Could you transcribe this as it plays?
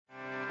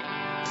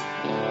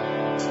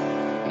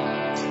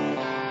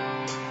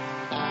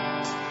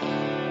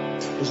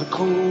There's a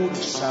code of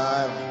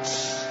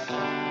silence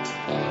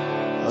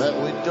that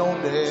we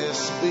don't dare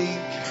speak.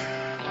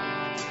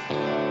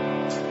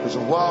 There's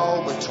a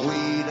wall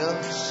between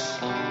us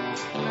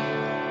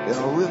and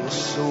a river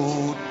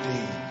so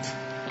deep.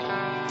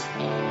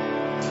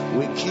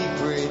 We keep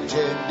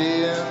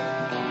pretending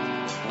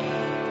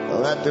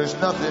that there's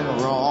nothing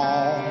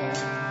wrong.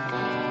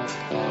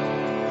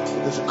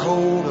 There's a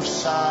code of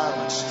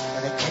silence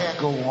and it can't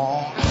go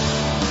on.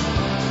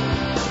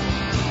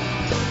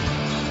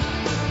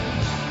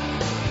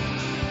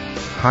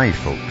 Hi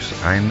folks,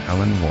 I'm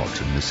Alan Watt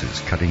and this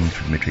is Cutting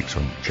Through the Matrix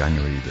on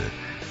January the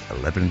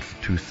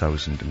 11th,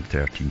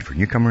 2013. For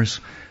newcomers,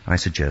 I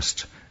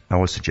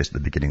always suggest at the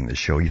beginning of the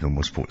show, even though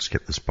most folks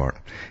skip this part,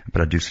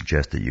 but I do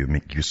suggest that you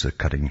make use of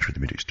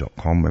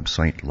cuttingthroughthematrix.com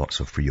website, lots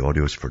of free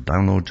audios for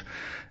download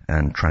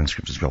and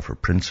transcripts as well for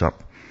print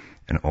up,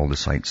 and all the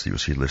sites that you'll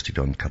see listed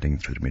on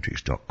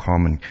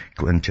cuttingthroughthematrix.com, and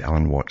go into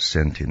Alan Watt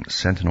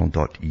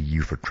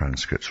Sentinel.eu for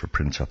transcripts for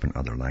print up in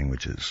other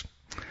languages.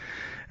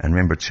 And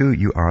remember too,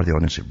 you are the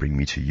audience that bring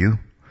me to you.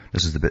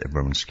 This is the bit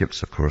everyone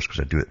skips, of course, because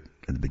I do it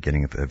at the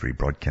beginning of every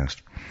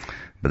broadcast.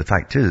 But the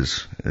fact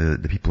is,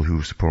 the people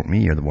who support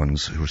me are the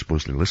ones who are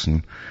supposed to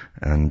listen,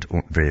 and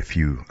very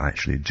few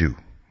actually do.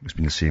 It's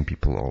been the same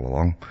people all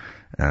along,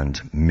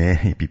 and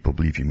many people,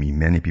 believe you me,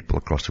 many people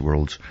across the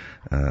world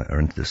are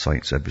into the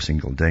sites every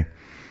single day.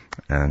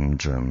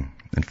 And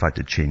in fact,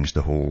 it changed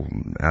the whole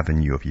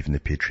avenue of even the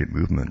Patriot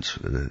movement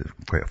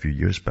quite a few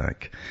years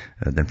back,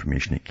 the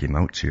information that came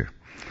out here.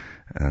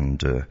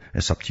 And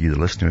it's up to you, the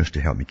listeners,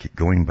 to help me keep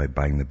going by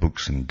buying the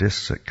books and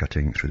discs at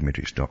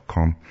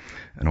cuttingthroughthematrix.com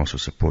and also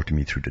supporting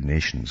me through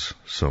donations.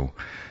 So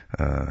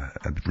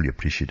I'd really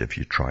appreciate it if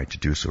you try to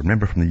do so.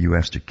 Remember, from the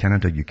US to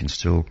Canada, you can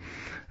still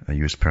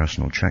use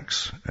personal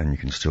checks, and you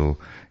can still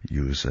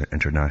use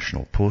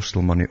international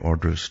postal money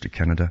orders to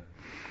Canada,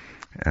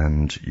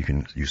 and you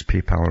can use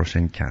PayPal or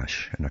send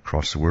cash. And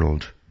across the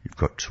world, you've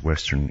got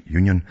Western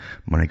Union,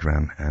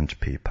 MoneyGram, and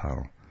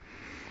PayPal.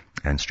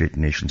 And straight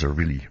donations are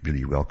really,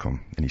 really welcome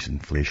in these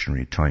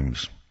inflationary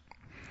times.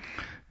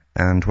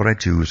 And what I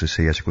do is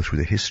I go through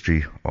the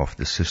history of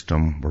the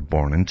system we're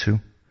born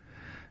into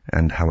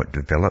and how it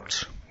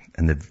developed,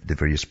 and the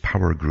various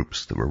power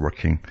groups that were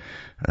working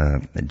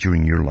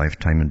during your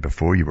lifetime and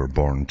before you were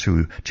born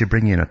to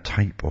bring in a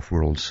type of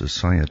world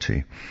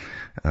society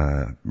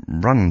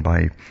run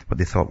by what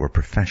they thought were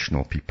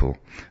professional people,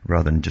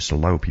 rather than just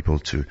allow people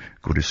to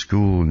go to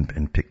school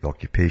and pick the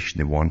occupation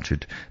they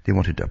wanted. They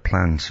wanted a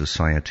planned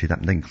society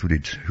that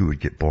included who would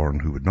get born,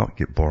 who would not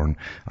get born,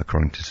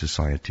 according to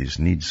society's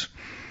needs.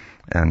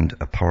 And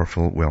a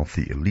powerful,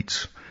 wealthy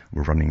elites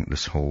were running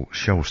this whole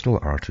show, still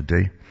are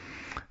today.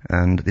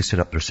 And they set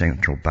up their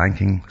central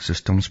banking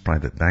systems,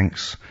 private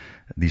banks.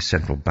 These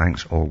central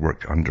banks all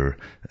work under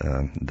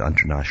the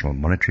International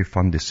Monetary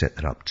Fund. They set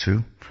that up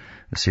too.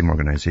 The same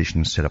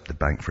organization set up the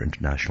Bank for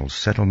International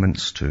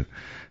Settlements to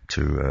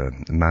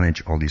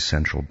manage all these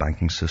central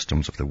banking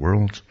systems of the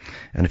world.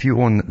 And if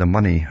you own the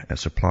money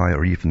supply,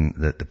 or even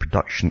the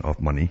production of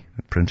money,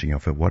 printing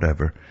of it,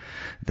 whatever,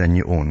 then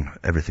you own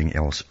everything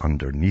else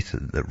underneath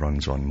it that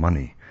runs on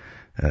money.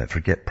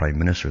 Forget prime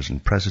ministers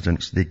and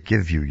presidents. They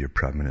give you your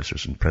prime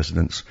ministers and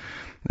presidents,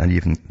 and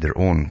even their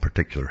own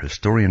particular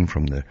historian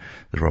from the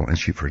Royal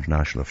Institute for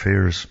International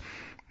Affairs,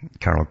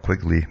 Carol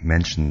Quigley,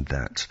 mentioned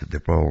that the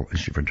Royal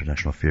Institute for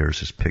International Affairs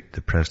has picked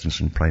the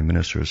presidents and prime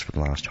ministers for the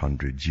last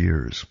 100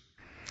 years.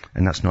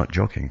 And that's not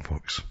joking,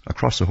 folks,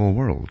 across the whole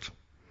world.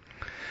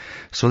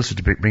 So this is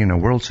to bring in a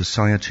world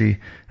society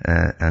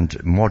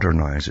and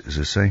modernize it, as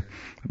I say,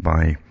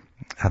 by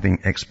having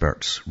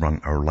experts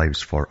run our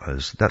lives for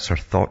us. That's our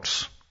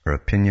thoughts, our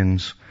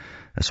opinions.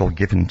 It's all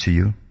given to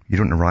you. You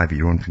don't arrive at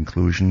your own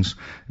conclusions.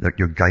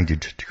 You're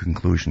guided to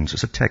conclusions.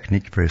 It's a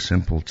technique, very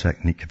simple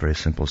technique, very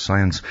simple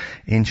science,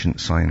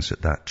 ancient science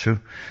at that too.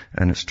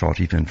 And it's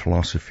taught even in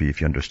philosophy. If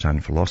you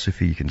understand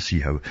philosophy, you can see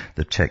how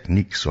the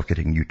techniques of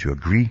getting you to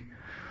agree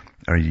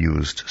are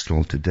used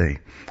still today.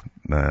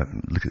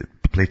 Look at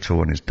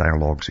Plato and his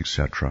dialogues,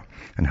 etc.,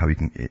 and how you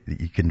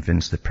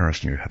convince the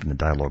person you're having a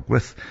dialogue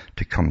with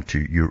to come to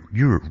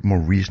your more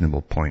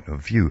reasonable point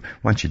of view.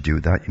 Once you do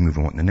that, you move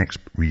on to the next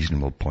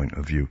reasonable point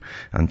of view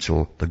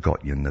until they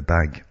got you in the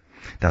bag.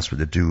 That's what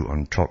they do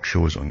on talk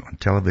shows, on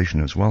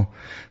television as well.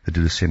 They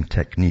do the same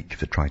technique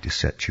to try to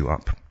set you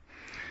up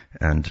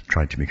and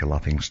try to make a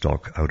laughing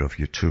stock out of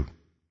you too.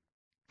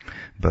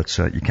 But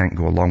you can't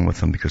go along with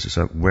them because it's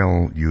a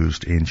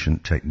well-used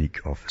ancient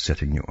technique of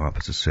setting you up,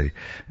 as I say,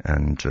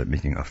 and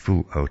making a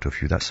fool out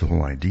of you. That's the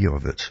whole idea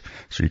of it.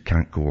 So you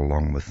can't go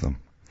along with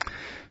them.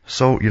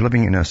 So you're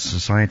living in a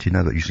society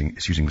now that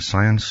is using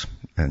science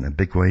in a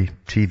big way,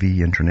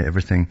 TV, internet,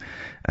 everything.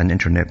 And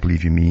internet,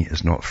 believe you me,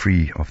 is not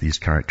free of these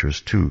characters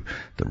too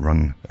that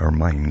run our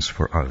minds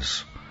for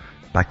us.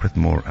 Back with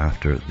more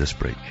after this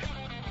break.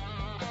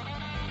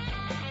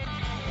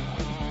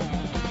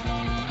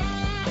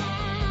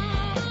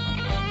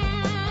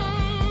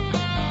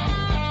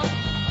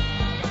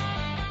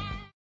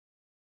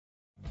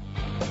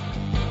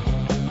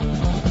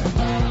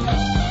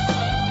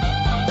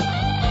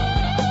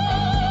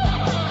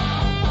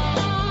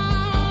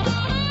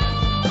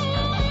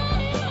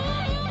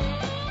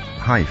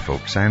 Hi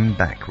folks, I'm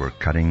back. We're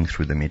cutting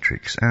through the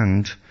matrix,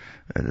 and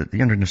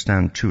you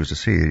understand too, as I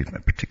say, a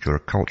particular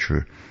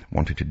culture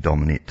wanted to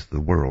dominate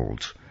the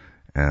world,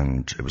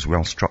 and it was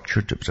well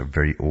structured. It was a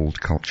very old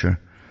culture,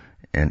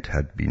 and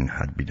had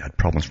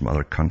problems from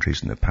other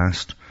countries in the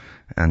past,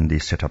 and they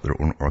set up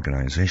their own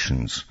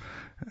organizations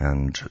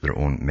and their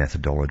own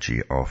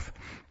methodology of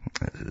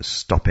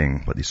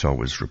stopping what they saw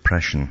was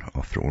repression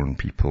of their own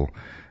people.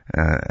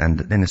 And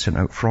then they sent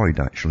out Freud,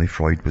 actually.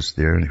 Freud was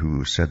there,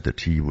 who said that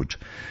he would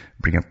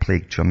bring a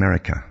plague to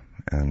America.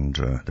 And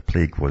the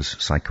plague was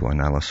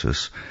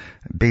psychoanalysis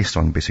based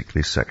on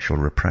basically sexual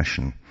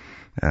repression.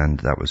 And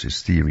that was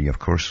his theory, of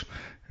course.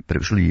 But it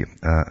was really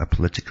a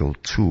political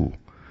tool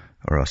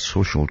or a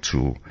social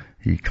tool.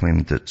 He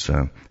claimed that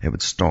it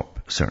would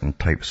stop certain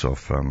types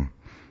of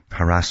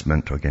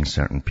harassment against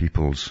certain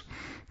peoples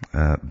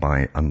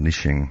by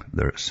unleashing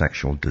their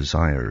sexual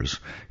desires.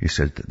 He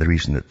said that the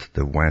reason that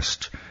the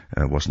West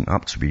wasn't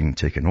up to being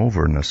taken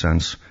over, in a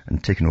sense,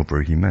 and taken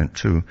over he meant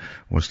too,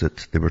 was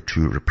that they were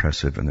too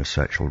repressive in their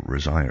sexual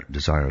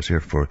desires.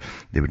 Therefore,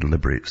 they would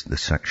liberate the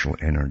sexual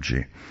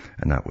energy,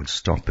 and that would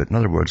stop it. In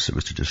other words, it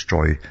was to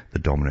destroy the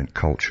dominant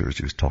cultures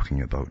he was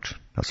talking about.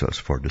 That's what it's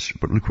for.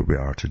 But look where we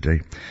are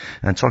today.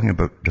 And talking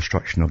about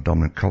destruction of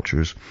dominant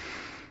cultures,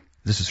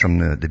 this is from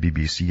the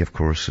BBC, of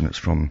course, and it's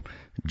from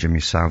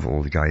Jimmy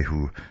Savile, the guy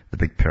the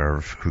big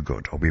perv who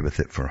got away with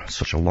it for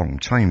such a long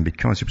time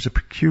because he was a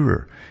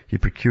procurer. He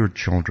procured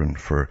children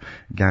for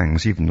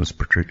gangs. Even this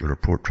particular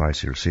report tries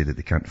to say that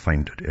they can't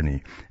find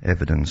any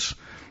evidence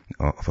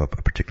of a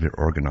particular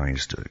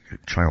organized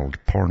child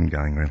porn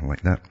gang or anything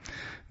like that.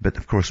 But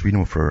of course we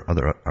know for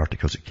other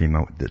articles that came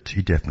out that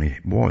he definitely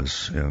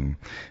was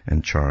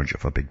in charge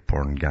of a big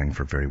porn gang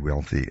for very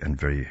wealthy and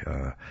very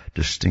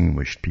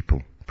distinguished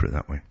people, put it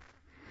that way.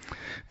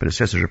 But it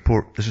says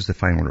this is the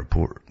final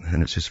report,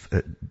 and it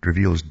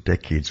reveals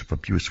decades of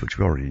abuse, which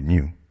we already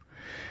knew.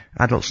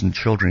 Adults and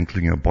children,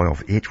 including a boy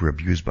of 8, were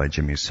abused by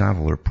Jimmy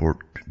Savile. A report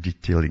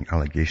detailing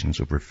allegations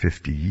over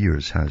 50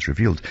 years has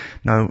revealed.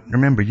 Now,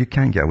 remember, you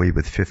can't get away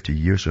with 50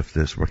 years of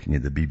this working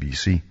at the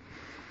BBC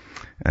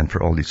and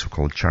for all these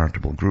so-called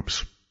charitable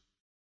groups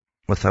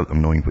without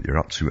them knowing what you're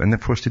up to. And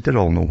of course, they did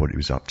all know what he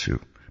was up to.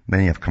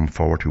 Many have come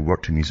forward who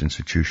worked in these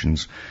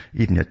institutions,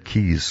 even had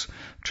keys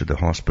to the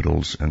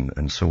hospitals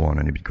and so on,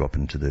 and he would go up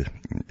into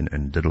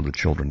and diddle the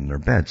children in their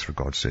beds, for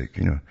God's sake,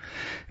 you know.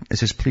 It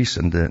says police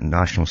and the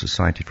National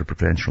Society for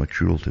Prevention of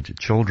Cruelty to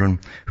Children,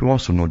 who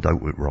also no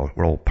doubt were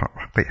all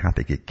quite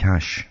happy to get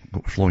cash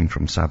flowing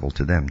from Savile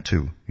to them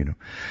too, you know,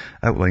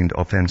 outlined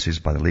offences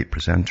by the late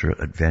presenter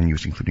at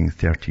venues including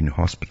 13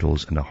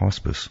 hospitals and a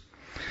hospice.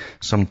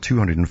 Some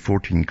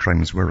 214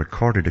 crimes were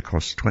recorded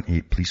across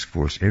 28 police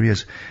force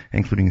areas,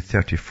 including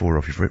 34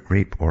 of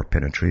rape or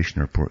penetration,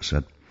 the report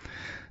said.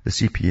 The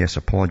CPS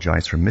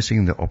apologized for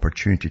missing the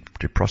opportunity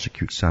to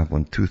prosecute Savile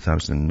in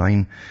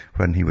 2009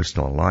 when he was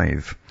still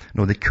alive.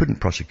 No, they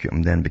couldn't prosecute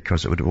him then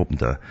because it would have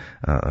opened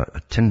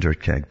a tinder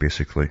keg,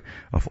 basically,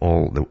 of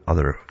all the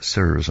other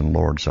sirs and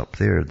lords up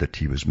there that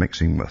he was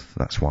mixing with.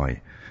 That's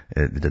why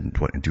they didn't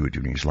want to do it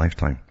during his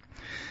lifetime.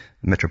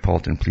 The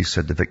Metropolitan Police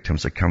said the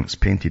victims' accounts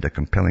painted a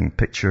compelling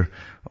picture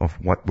of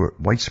what were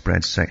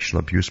widespread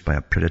sexual abuse by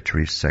a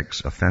predatory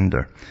sex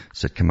offender,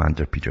 said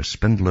Commander Peter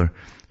Spindler,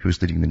 who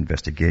was leading the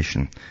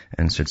investigation,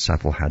 and said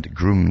Savile had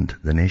groomed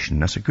the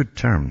nation. That's a good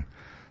term.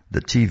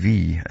 The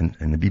TV and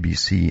the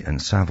BBC and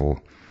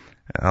Savile,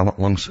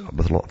 along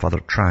with a lot of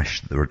other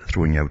trash they were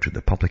throwing out at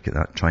the public at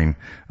that time,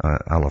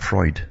 a la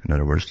Freud, in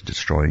other words, to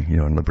destroy,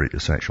 and liberate the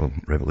sexual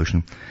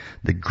revolution,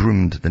 they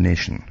groomed the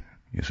nation,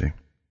 you see.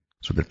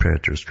 So the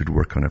predators could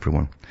work on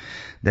everyone.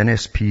 The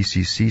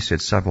NSPCC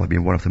said Savile had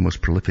been one of the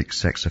most prolific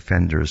sex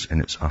offenders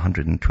in its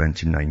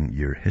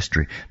 129-year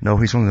history. No,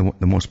 he's only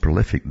the most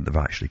prolific that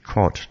they've actually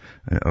caught.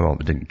 Well,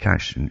 they didn't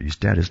catch him. He's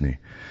dead, isn't he?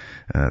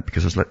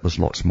 Because there's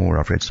lots more.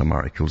 I've read some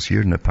articles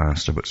here in the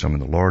past about some of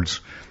the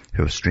lords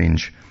who have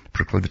strange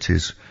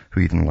proclivities,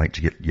 who even like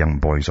to get young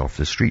boys off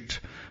the street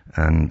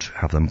and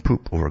have them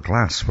poop over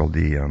glass while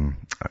they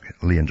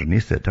lay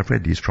underneath it. I've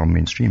read these from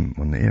Mainstream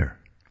on the air.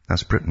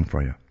 That's Britain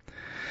for you.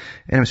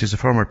 Anyway, he's a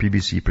former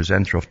BBC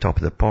presenter of Top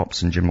of the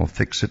Pops and Jim will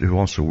Fix It, who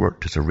also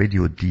worked as a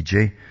Radio 1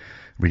 DJ,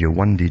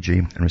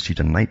 and received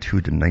a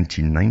knighthood in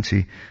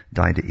 1990,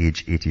 died at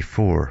age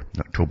 84 in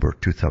October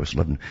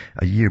 2011,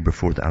 a year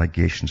before the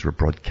allegations were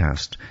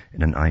broadcast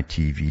in an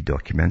ITV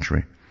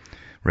documentary.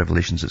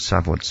 Revelations that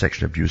Savile had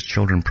sexually abused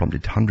children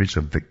prompted hundreds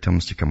of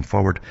victims to come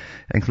forward,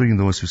 including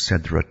those who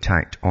said they were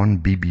attacked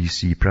on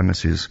BBC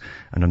premises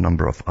and a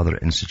number of other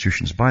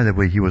institutions. By the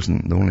way, he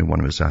wasn't the only one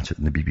who was at it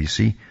in the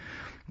BBC.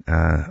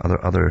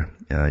 Other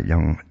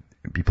young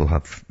people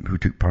who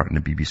took part in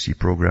the BBC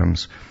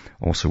programs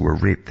also were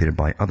raped there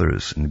by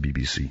others in the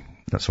BBC.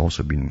 That's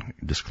also been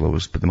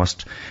disclosed. But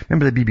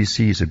remember the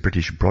BBC is a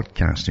British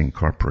Broadcasting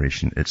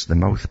Corporation. It's the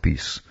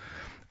mouthpiece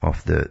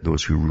of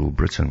those who rule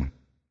Britain,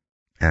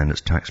 and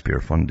it's taxpayer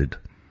funded.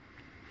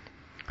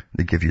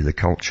 They give you the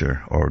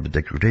culture or the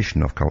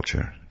degradation of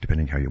culture,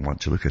 depending how you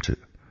want to look at it.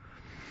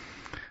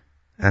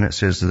 And it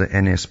says that the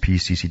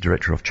NSPCC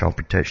Director of Child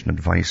Protection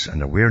Advice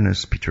and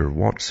Awareness, Peter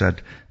Watt,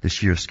 said the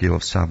sheer scale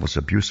of Savile's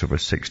abuse over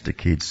 6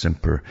 decades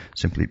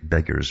simply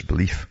beggars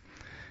belief.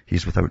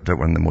 He's without doubt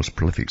one of the most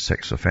prolific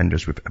sex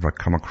offenders we've ever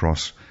come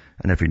across,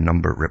 and every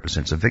number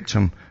represents a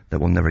victim that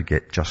will never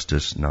get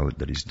justice now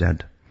that he's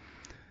dead.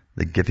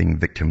 The Giving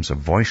Victims a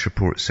Voice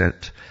report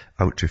set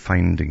out to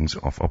findings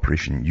of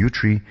Operation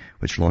U-Tree,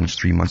 which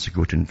launched 3 months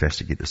ago to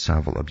investigate the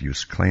Savile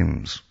abuse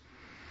claims.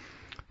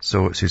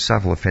 So it says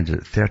Savile offended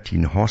at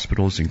 13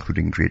 hospitals,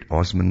 including Great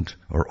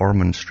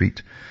Ormond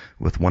Street,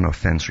 with 1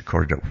 offence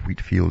recorded at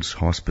Wheatfields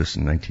Hospice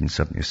in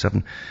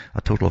 1977.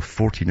 A total of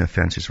 14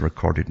 offences were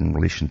recorded in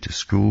relation to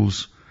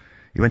schools.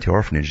 He went to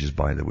orphanages,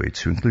 by the way,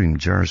 too, including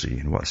Jersey,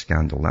 and what a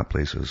scandal that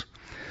place is.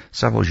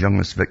 Savile's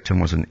youngest victim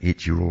was an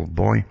 8-year-old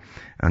boy,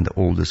 and the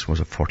oldest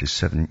was a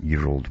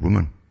 47-year-old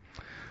woman.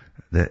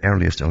 The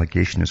earliest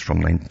allegation is from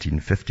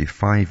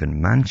 1955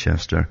 in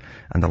Manchester,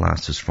 and the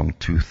last is from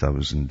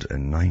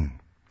 2009.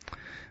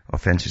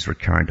 Offences were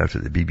carried out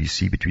at the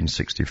BBC between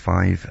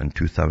 1965 and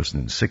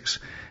 2006,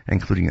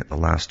 including at the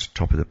last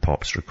Top of the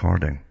Pops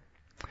recording.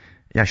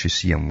 You actually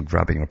see him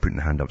grabbing or putting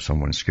a hand up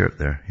someone's skirt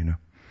there, you know.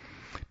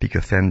 Peak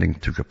offending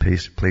took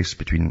place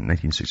between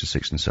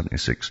 1966 and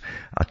 76.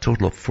 A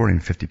total of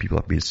 450 people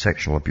have made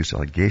sexual abuse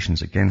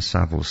allegations against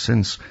Savile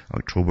since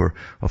October,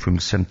 of whom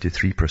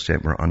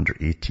 73% were under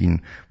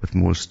 18, with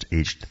most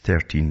aged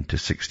 13 to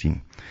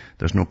 16.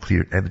 There's no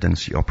clear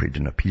evidence he operated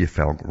in a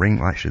paedophile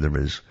ring. Actually,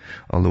 there is.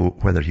 Although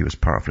whether he was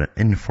part of an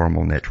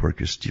informal network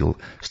is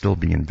still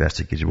being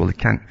investigated. Well, they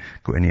can't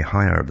go any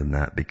higher than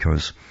that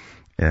because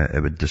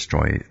it would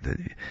destroy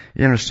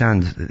you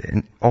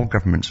understand, all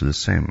governments are the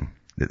same.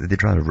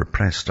 They'd rather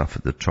repress stuff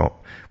at the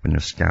top when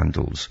there's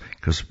scandals,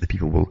 because the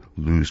people will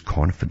lose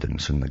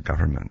confidence in the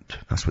government.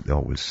 That's what they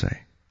always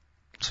say.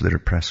 So they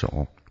repress it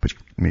all, which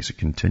makes it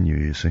continue,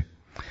 you see.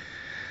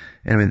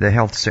 Anyway, the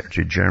Health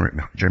Secretary,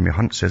 Jeremy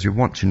Hunt, says we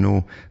want to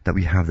know that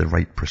we have the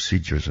right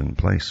procedures in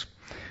place.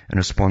 In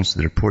response to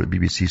the report, the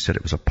BBC said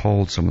it was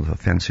appalled some of the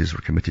offences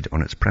were committed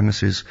on its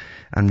premises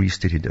and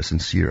restated a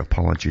sincere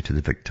apology to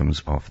the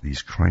victims of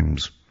these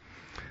crimes.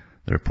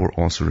 The report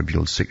also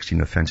revealed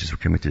 16 offences were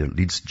committed at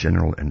Leeds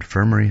General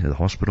Infirmary, the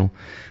hospital,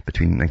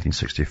 between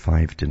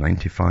 1965 to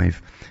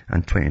 95,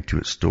 and 22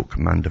 at Stoke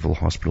Mandeville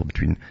Hospital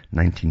between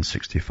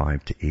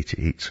 1965 to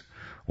 88.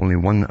 Only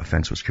 1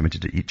 offence was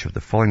committed at each of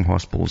the following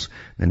hospitals,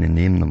 then they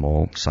named them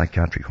all,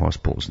 psychiatric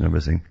hospitals and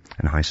everything,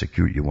 and high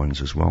security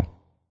ones as well.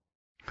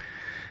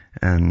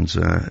 And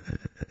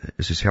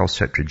this is Health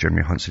Secretary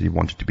Jeremy Hunt said he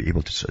wanted to be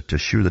able to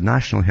assure the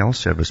National Health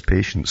Service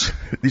patients,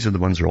 these are the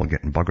ones who are all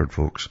getting buggered,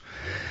 folks,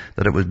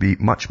 that it would be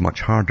much,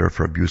 much harder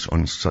for abuse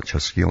on such a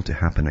scale to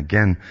happen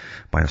again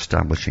by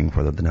establishing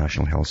whether the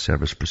National Health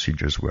Service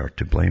procedures were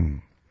to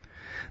blame.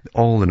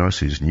 All the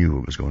nurses knew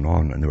what was going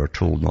on, and they were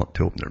told not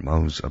to open their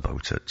mouths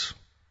about it.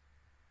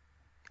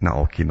 And that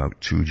all came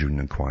out too during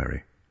the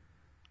inquiry.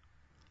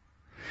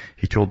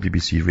 He told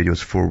BBC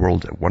Radio's 4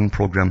 World at one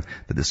programme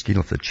that the scale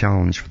of the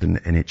challenge within the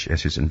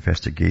NHS's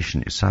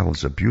investigation into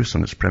Savile's abuse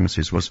on its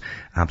premises was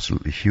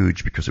absolutely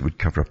huge, because it would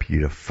cover a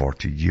period of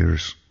 40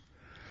 years.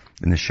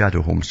 And the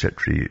Shadow Home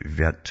Secretary,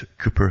 Yvette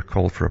Cooper,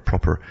 called for a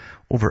proper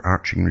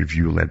overarching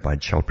review led by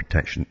child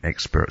protection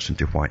experts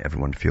into why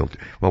everyone failed.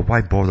 Well,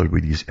 why bother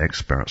with these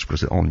experts?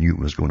 Because they all knew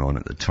what was going on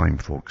at the time,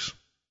 folks.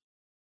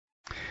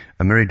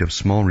 A myriad of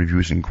small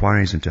reviews and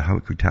inquiries into how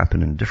it could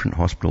happen in different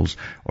hospitals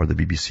or the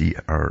BBC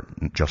are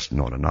just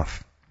not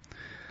enough.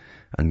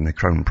 And the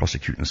Crown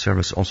Prosecuting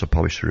Service also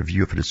published a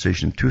review of a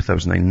decision in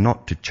 2009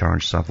 not to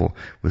charge Savile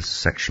with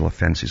sexual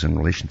offences in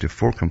relation to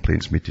 4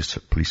 complaints made to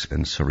police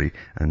in Surrey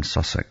and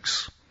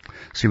Sussex.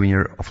 See, when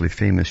you're awfully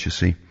famous, you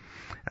see,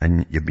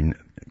 and you've been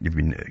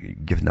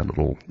given that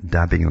little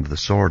dabbing under the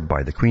sword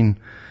by the Queen,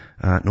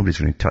 nobody's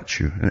going to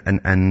touch you.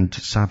 And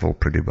Savile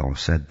pretty well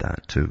said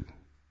that too.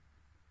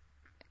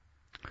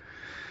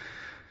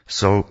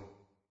 So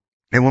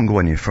it won't go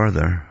any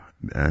further,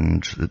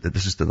 and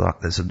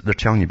they're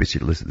telling you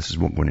basically, listen, this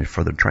won't go any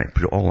further. Try to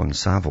put it all on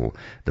Savile.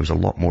 There was a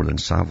lot more than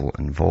Savile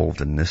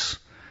involved in this,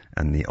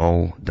 and they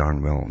all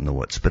darn well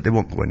know it. But they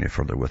won't go any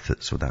further with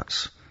it, so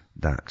that's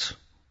that.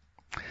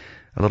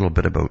 A little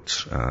bit about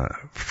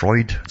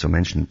Freud, as I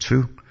mentioned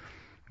too.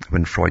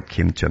 When Freud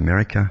came to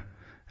America,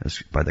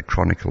 as by the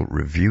Chronicle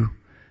Review,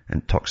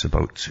 and talks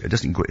about, it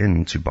doesn't go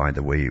into, by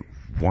the way,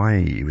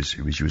 why he was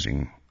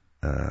using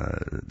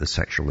the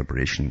sexual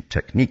liberation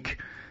technique,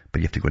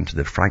 but you have to go into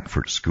the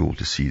Frankfurt School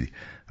to see,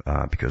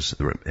 because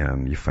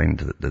you find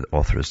that the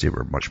authors, they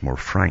were much more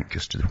frank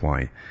as to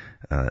why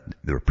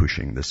they were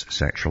pushing this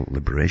sexual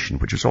liberation,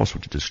 which was also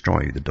to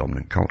destroy the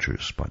dominant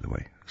cultures, by the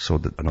way, so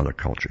that another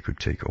culture could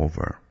take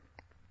over.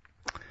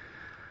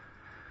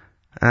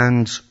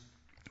 And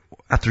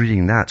after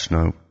reading that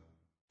now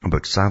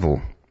about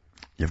Savile,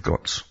 you've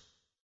got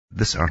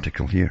this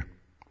article here.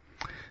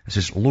 It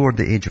says, lowered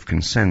the age of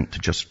consent to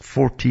just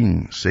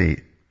 14, say,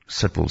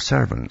 civil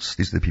servants.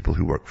 These are the people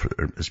who work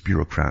as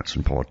bureaucrats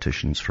and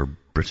politicians for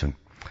Britain.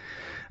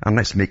 And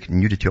let's make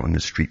nudity on the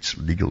streets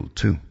legal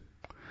too.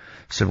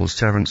 Civil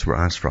servants were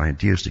asked for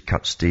ideas to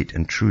cut state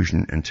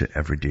intrusion into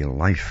everyday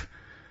life.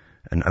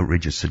 An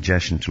outrageous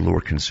suggestion to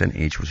lower consent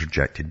age was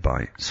rejected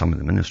by some of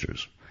the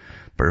ministers.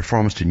 But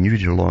reforms to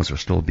nudity laws are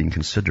still being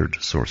considered,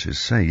 sources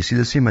say. You see,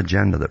 the same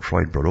agenda that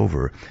Freud brought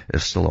over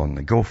is still on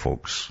the go,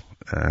 folks,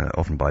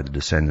 often by the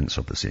descendants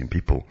of the same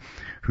people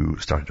who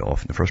started it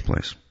off in the first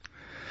place.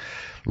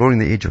 Lowering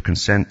the age of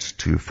consent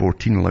to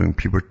 14, allowing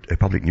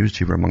public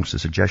nudity were amongst the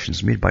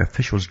suggestions made by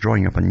officials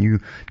drawing up new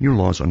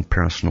laws on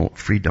personal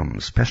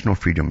freedoms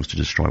to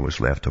destroy what's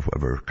left of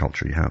whatever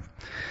culture you have.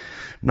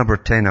 Number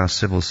 10 asked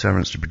civil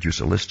servants to produce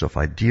a list of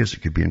ideas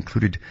that could be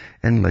included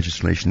in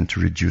legislation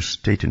to reduce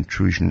state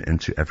intrusion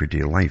into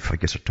everyday life. I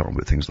guess they're talking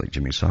about things like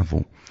Jimmy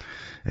Savile.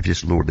 If you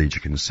just lower the age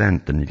of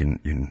consent, then you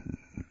can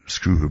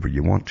screw whoever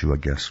you want to, I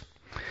guess.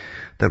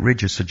 The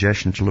outrageous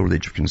suggestion to lower the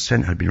age of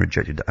consent had been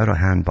rejected out of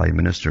hand by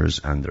ministers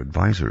and their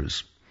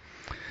advisors.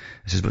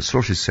 This is what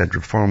sources said.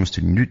 Reforms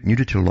to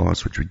nudity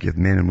laws, which would give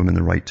men and women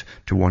the right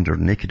to wander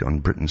naked on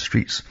Britain's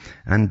streets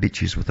and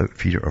beaches without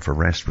fear of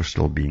arrest, were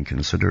still being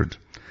considered.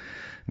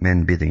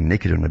 Men bathing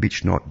naked on a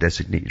beach not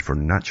designated for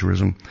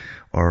naturism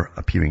or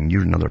appearing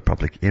near in other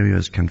public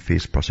areas can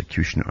face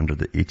prosecution under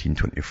the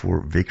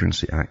 1824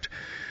 Vagrancy Act,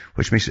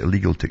 which makes it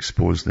illegal to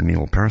expose the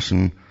male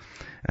person,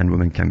 and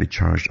women can be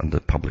charged under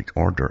the Public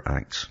Order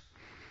Act.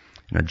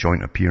 In a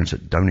joint appearance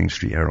at Downing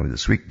Street earlier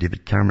this week,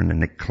 David Cameron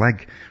and Nick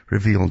Clegg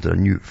revealed that a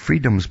new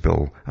freedoms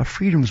bill,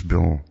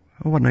 oh,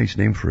 what a nice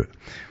name for it,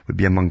 would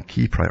be among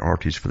key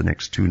priorities for the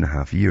next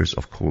 2.5 years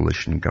of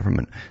coalition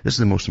government. This is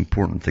the most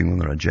important thing on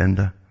their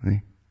agenda. Eh?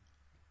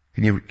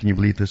 Can you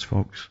believe this,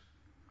 folks?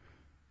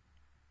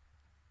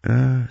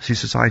 See,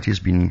 society has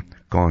been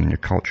gone, your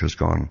culture's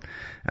gone,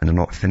 and they're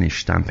not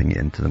finished stamping it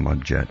into the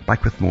mud yet.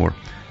 Back with more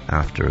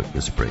after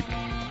this break.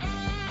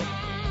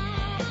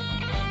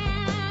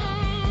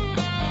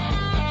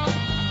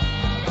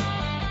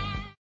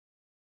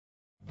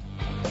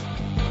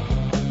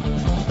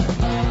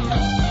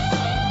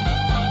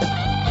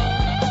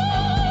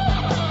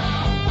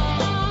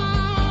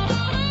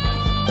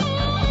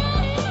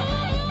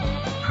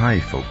 Hi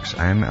folks,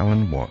 I'm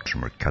Alan Watt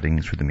and we're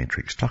cutting through the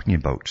matrix, talking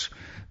about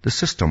the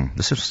system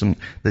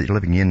that you're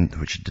living in,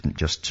 which didn't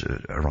just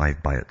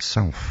arrive by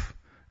itself.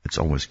 It's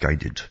always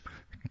guided.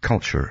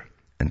 Culture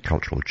and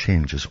cultural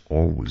change is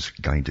always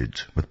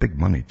guided, with big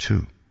money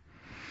too.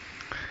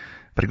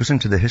 But it goes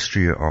into the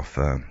history of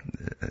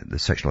the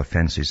Sexual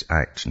Offences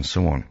Act and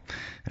so on.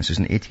 And says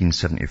in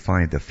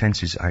 1875, the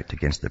Offences Act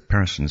Against the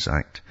Persons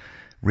Act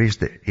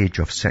raised the age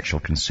of sexual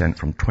consent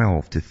from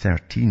 12 to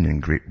 13 in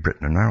Great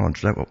Britain and Ireland.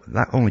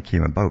 That only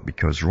came about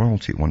because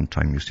royalty at one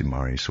time used to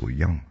marry so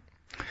young.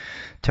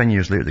 10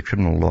 years later, the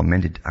Criminal Law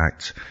Amendment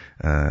Act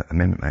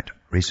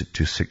raised it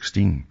to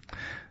 16.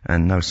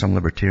 And now some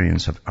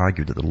libertarians have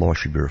argued that the law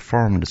should be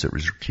reformed as it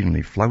was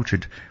routinely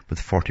flouted,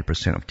 with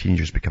 40% of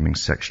teenagers becoming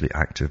sexually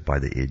active by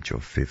the age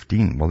of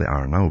 15. Well, they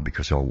are now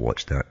because they all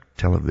watch that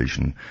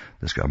television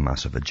that's got a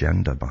massive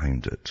agenda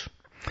behind it.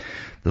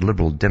 The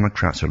Liberal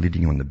Democrats are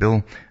leading on the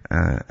bill,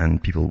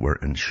 and people were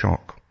in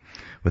shock.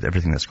 With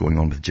everything that's going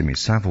on with Jimmy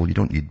Savile, you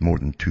don't need more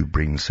than 2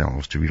 brain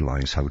cells to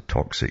realize how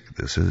toxic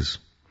this is.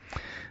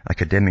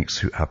 Academics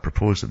who have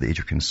proposed that the age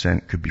of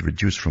consent could be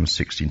reduced from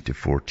 16 to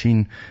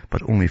 14,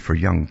 but only for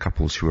young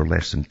couples who are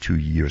less than 2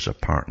 years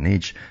apart in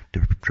age to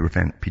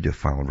prevent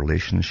paedophile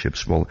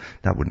relationships. Well,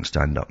 that wouldn't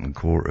stand up in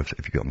court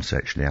if you got them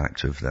sexually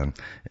active then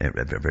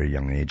at a very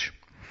young age.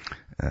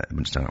 It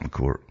wouldn't stand up in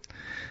court.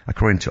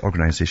 According to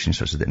organizations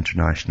such as the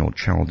International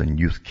Child and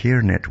Youth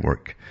Care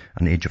Network,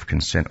 an age of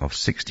consent of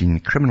 16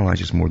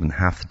 criminalizes more than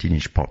half the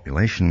teenage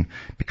population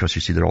because,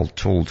 you see, they're all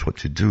told what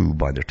to do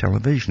by their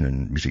television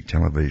and music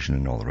television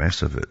and all the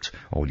rest of it.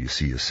 All you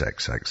see is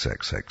sex, sex,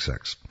 sex, sex,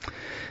 sex.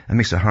 It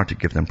makes it hard to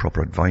give them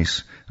proper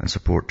advice and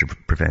support to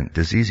prevent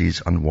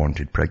diseases,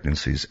 unwanted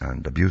pregnancies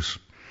and abuse.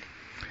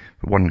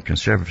 One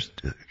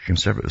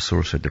conservative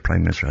source said the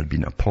Prime Minister had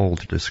been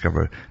appalled to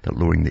discover that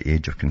lowering the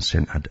age of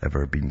consent had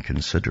ever been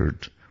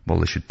considered.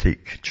 Well, they should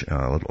take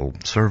a little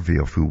survey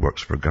of who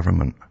works for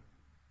government,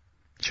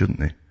 shouldn't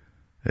they?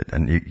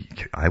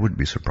 I would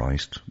be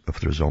surprised with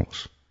the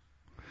results.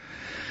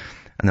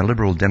 And the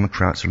Liberal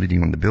Democrats are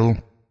leading on the bill,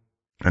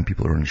 and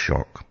people are in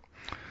shock.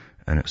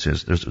 And it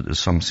says there's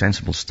some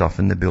sensible stuff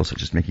in the bill,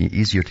 such as making it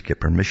easier to get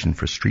permission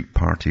for street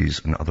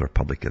parties and other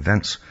public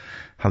events.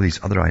 How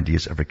these other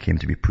ideas ever came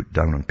to be put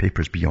down on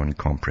paper is beyond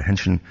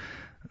comprehension.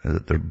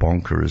 That they're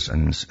bonkers,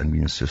 and we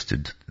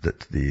insisted that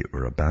they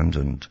were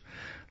abandoned.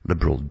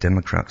 Liberal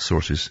Democrat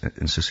sources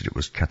insisted it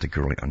was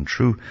categorically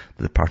untrue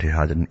that the party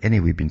had in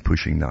any way been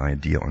pushing the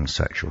idea on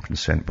sexual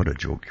consent. What a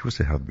joke. Of course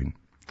they have been.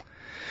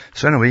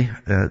 So anyway,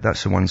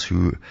 that's the ones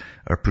who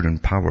are put in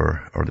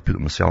power, or they put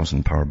themselves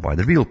in power by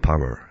the real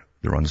power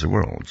that runs the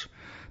world,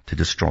 to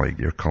destroy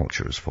your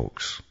cultures,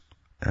 folks.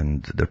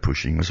 And they're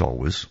pushing, as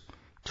always,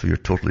 so you're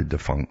totally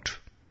defunct.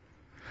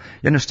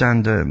 You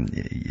understand,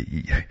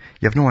 you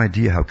have no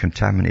idea how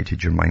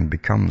contaminated your mind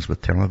becomes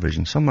with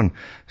television. Someone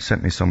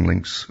sent me some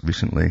links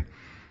recently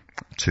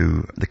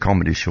to the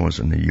comedy shows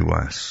in the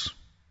US.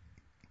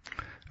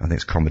 I think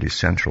it's Comedy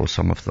Central,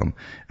 some of them.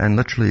 And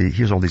literally,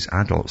 here's all these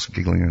adults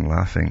giggling and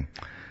laughing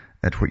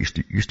at what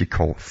used to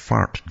call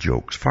fart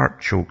jokes. Fart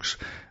jokes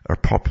are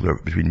popular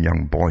between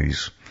young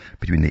boys,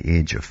 between the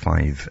age of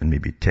 5 and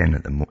maybe 10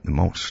 at the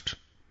most.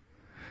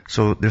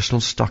 So they're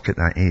still stuck at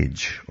that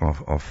age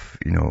of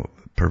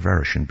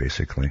perversion,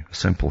 basically,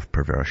 simple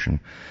perversion.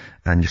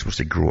 And you're supposed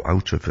to grow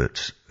out of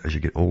it as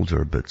you get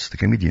older, but the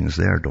comedians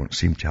there don't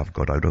seem to have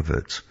got out of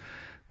it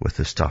with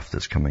the stuff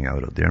that's coming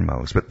out of their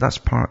mouths. But that's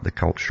part of the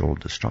cultural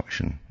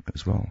destruction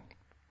as well.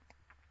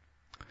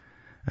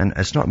 And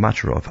it's not a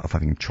matter of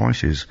having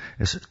choices.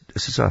 This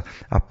is a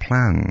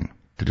plan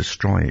to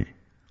destroy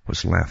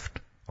what's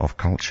left of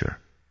culture.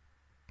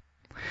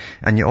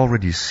 And you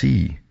already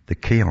see the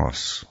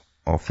chaos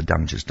of the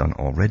damages done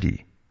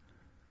already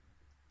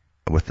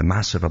with the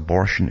massive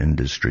abortion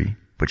industry,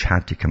 which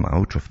had to come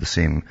out of the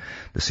same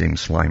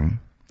slime,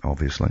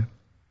 obviously,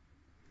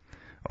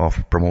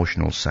 of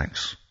promotional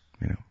sex,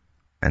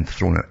 and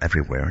thrown it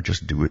everywhere.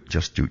 Just do it,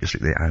 just like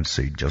the ads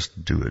say,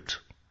 just do it.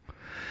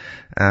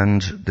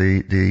 And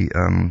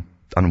the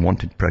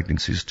unwanted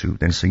pregnancies too,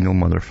 then single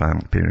mother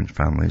parent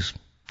families,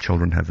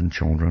 children having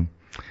children,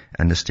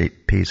 and the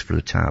state pays for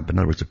the tab. In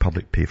other words, the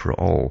public pay for it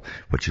all,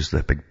 which is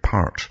the big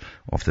part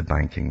of the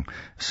banking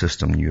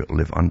system you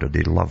live under.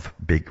 They love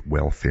big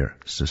welfare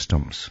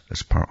systems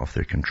as part of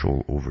their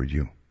control over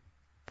you.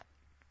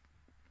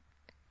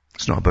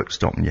 It's not about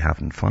stopping you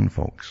having fun,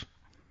 folks.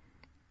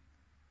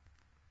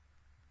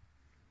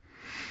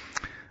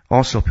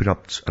 Also put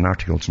up an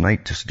article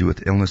tonight to do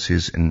with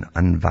illnesses in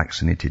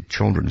unvaccinated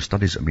children.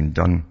 Studies have been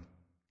done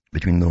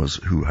between those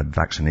who had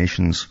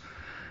vaccinations,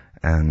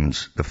 and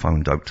they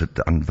found out that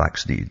the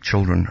unvaccinated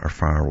children are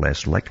far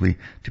less likely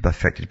to be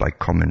affected by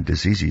common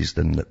diseases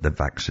than the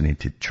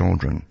vaccinated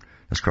children.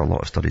 There's quite a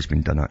lot of studies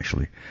being done,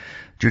 actually.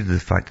 Due to the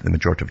fact that the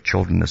majority of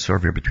children in the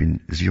survey are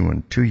between 0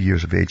 and 2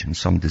 years of age, and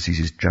some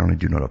diseases generally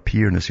do not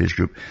appear in this age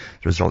group,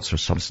 the results are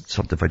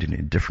subdivided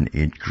into different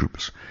age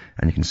groups.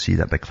 And you can see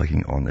that by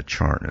clicking on the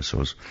chart.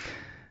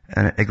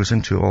 And it goes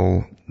into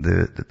all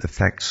the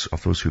effects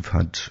of those who've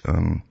had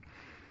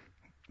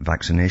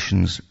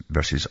vaccinations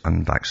versus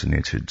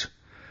unvaccinated.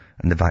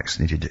 And the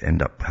vaccinated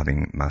end up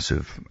having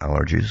massive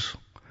allergies.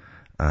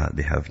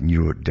 They have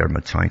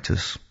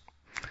neurodermatitis,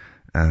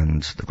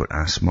 and they've got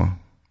asthma,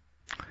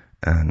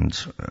 and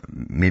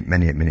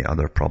many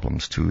other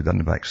problems too. The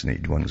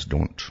unvaccinated ones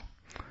don't.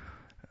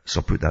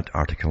 So I'll put that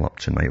article up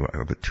tonight.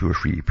 I've got 2 or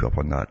 3 to put up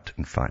on that.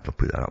 In fact, I'll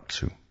put that up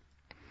too.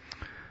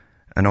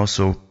 And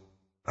also,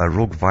 a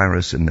rogue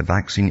virus in the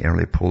vaccine,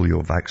 early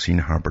polio vaccine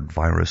harbored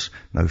virus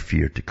now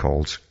feared to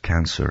cause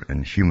cancer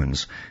in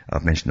humans.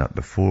 I've mentioned that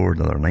before.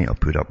 The other night I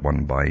put up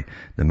one by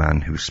the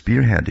man who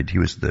spearheaded. He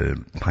was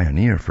the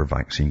pioneer for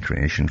vaccine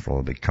creation for all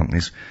the big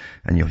companies.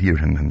 And you'll hear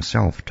him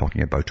himself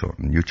talking about it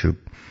on YouTube.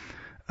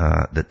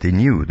 That they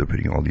knew they're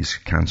putting all these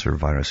cancer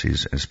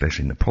viruses,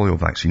 especially in the polio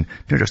vaccine.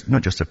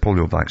 Not just a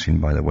polio vaccine,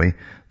 by the way.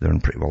 They're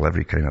in pretty well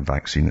every kind of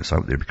vaccine that's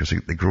out there, because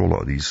they grow a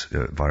lot of these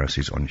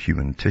viruses on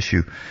human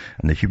tissue.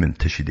 And the human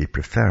tissue they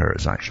prefer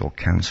is actual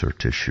cancer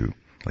tissue,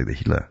 like the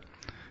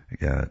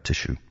HeLa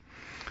tissue.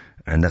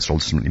 And that's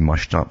ultimately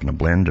mushed up in a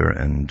blender,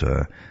 and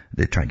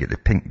they try to get the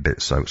pink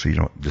bits out so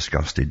you're not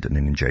disgusted, and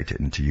then inject it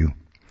into you.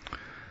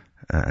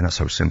 And that's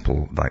how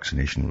simple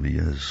vaccination really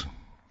is.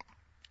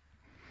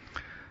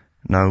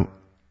 Now,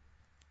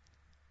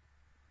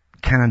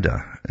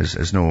 Canada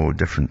is no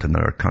different than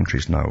other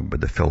countries now,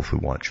 but the filth we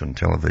watch on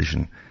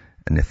television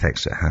and the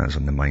effects it has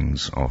on the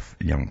minds of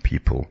young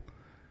people.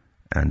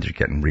 And they're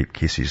getting rape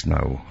cases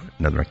now.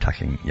 Now they're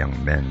attacking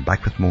young men.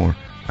 Back with more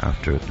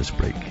after this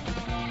break.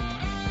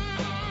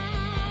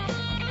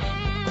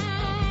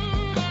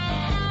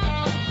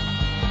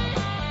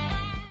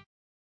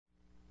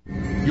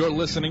 You're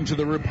listening to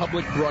the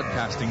Republic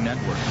Broadcasting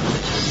Network,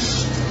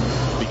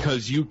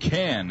 because you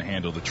can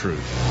handle the truth.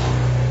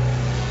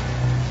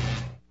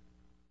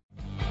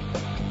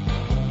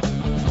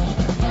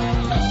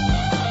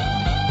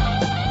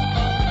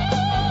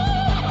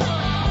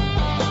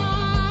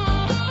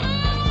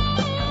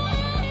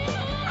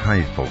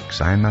 Hi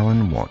folks, I'm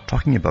Alan Watt,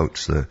 talking about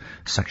the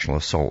sexual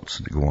assaults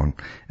that go on.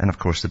 And of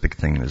course the big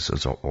thing is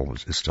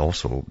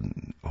also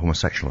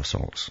homosexual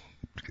assaults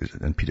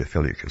and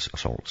paedophilic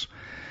assaults,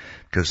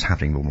 because it's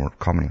happening more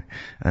commonly.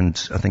 And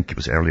I think it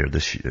was earlier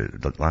this year,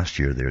 last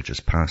year there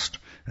just passed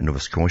in Nova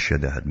Scotia,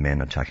 they had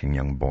men attacking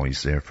young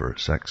boys there for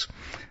sex.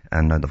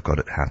 And now they've got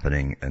it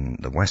happening in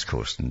the West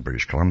Coast in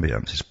British Columbia.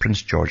 It says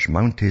Prince George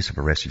Mounties have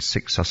arrested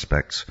 6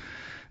 suspects.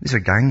 These are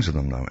gangs of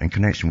them now, in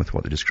connection with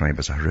what they describe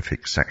as a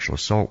horrific sexual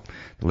assault.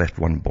 They left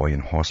one boy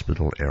in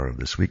hospital earlier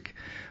this week.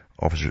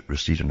 Officers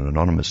received an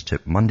anonymous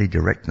tip Monday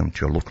directing them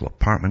to a local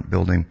apartment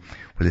building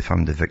where they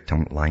found the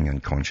victim lying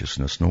unconscious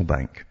in a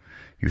snowbank.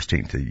 He was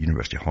taken to the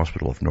University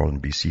Hospital of Northern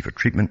BC for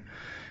treatment,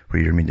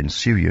 where he remained in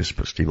serious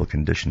but stable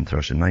condition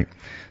Thursday night.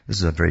 This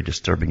is a very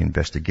disturbing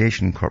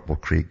investigation, Corporal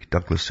Craig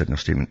Douglas said in a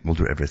statement. We'll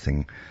do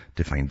everything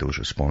to find those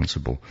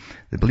responsible.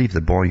 They believe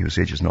the boy, whose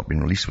age has not been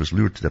released, was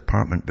lured to the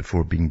apartment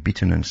before being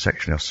beaten and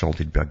sexually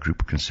assaulted by a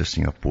group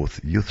consisting of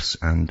both youths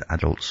and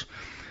adults.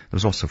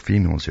 There's also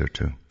females here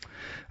too.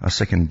 A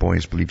second boy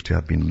is believed to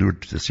have been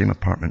lured to the same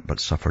apartment but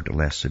suffered a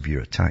less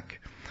severe attack.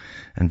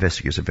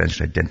 Investigators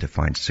eventually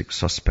identified 6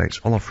 suspects,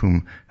 all of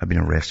whom have been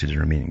arrested and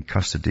remain in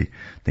custody.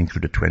 They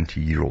include a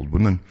 20-year-old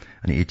woman,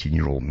 an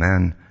 18-year-old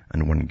man,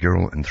 and 1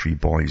 girl and 3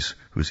 boys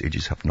whose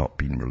ages have not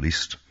been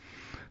released.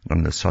 None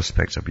of the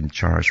suspects have been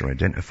charged or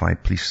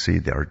identified. Police say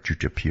they are due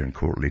to appear in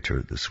court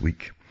later this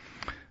week.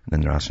 And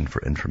then they're asking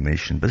for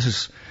information. But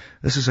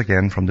this is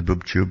again from the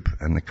boob tube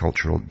and the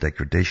cultural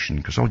degradation,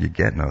 because all you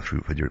get now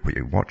through what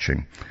you're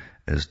watching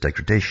is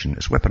degradation.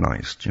 It's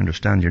weaponized. You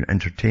understand? Your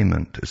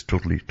entertainment is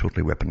totally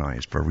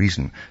weaponized for a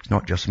reason. It's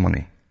not just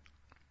money.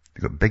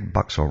 You've got big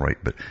bucks, all right,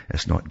 but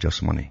it's not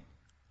just money.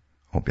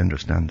 Hope you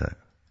understand that.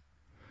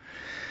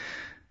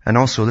 And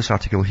also this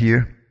article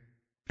here,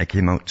 it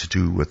came out to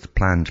do with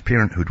Planned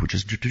Parenthood, which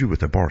is to do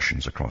with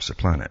abortions across the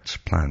planet.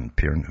 Planned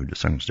Parenthood, it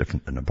sounds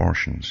different than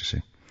abortions, you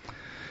see.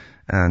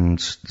 And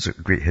there's a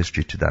great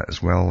history to that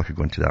as well. I could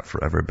go into that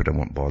forever, but I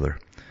won't bother.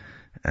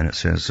 And it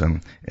says,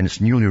 in its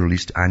newly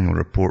released annual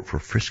report for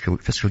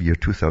fiscal year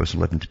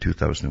 2011 to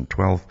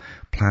 2012,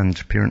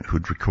 Planned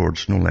Parenthood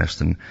records no less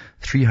than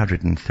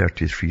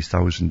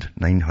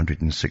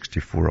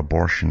 333,964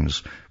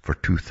 abortions for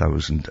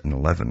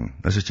 2011.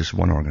 This is just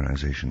one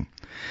organization.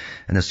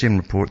 In the same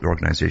report, the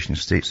organization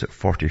states that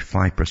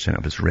 45%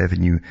 of its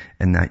revenue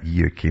in that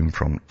year came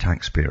from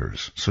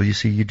taxpayers. So you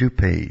see, you do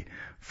pay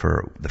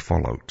for the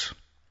fallout.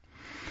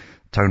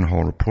 Town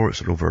Hall reports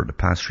that over the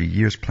past 3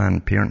 years,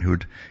 Planned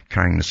Parenthood,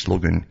 carrying the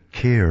slogan,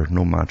 "Care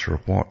no matter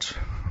what,"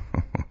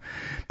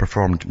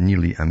 performed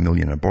nearly 1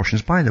 million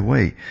abortions. By the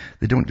way,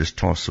 they don't just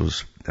toss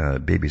those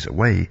babies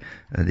away.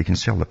 They can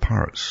sell the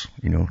parts,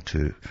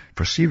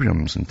 for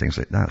serums and things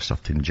like that,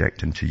 stuff to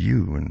inject into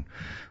you and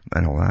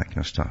all that kind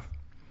of stuff.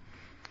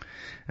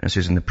 And it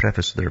says in the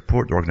preface of the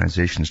report, the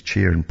organization's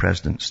chair and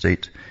president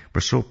state,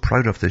 "We're so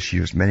proud of this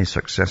year's many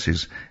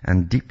successes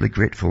and deeply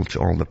grateful to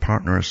all the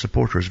partners,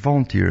 supporters,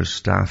 volunteers,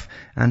 staff,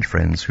 and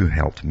friends who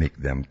helped make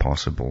them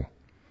possible."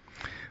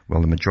 Well,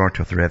 the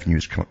majority of the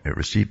revenues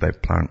received by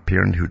Planned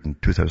Parenthood in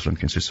 2011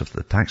 consists of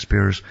the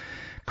taxpayers,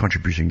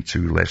 contributing to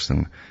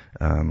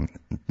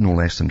no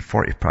less than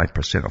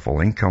 45% of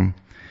all income.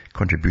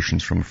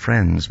 Contributions from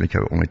friends make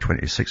out only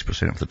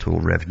 26% of the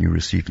total revenue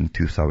received in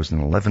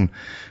 2011,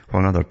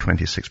 while another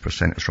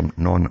 26% is from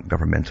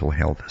non-governmental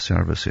health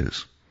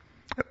services.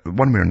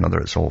 One way or another,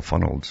 it's all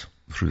funneled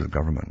through the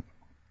government,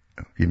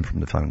 even from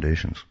the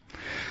foundations.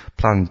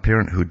 Planned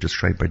Parenthood,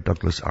 described by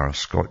Douglas R.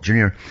 Scott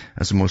Jr.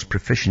 as the most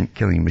proficient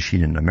killing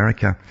machine in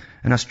America,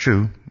 and that's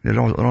true. They're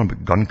all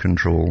about gun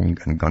control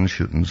and gun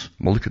shootings.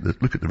 Well, look at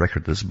the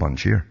record of this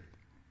bunch here.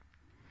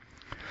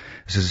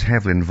 This is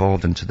heavily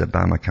involved into the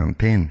Obama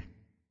campaign.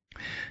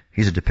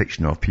 Here's a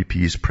depiction of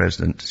PP's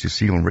President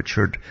Cecile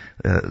Richard,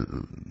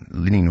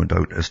 leaning no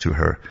doubt as to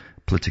her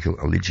political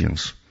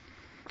allegiance.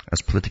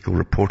 As Politico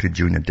reported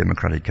during a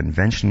Democratic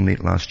convention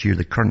late last year,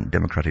 the current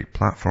Democratic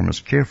platform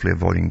is carefully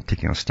avoiding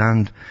taking a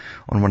stand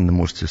on one of the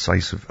most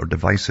decisive or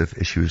divisive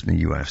issues in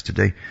the U.S.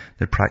 today,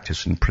 the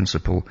practice and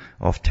principle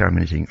of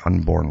terminating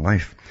unborn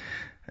life.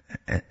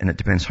 And it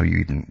depends how you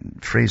even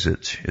phrase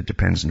it. It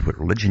depends on what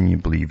religion you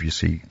believe, you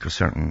see, because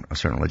a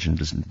certain religion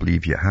doesn't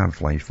believe you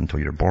have life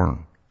until you're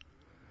born.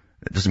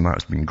 It doesn't matter,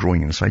 it's been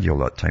growing inside you all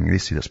that time. They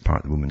see that's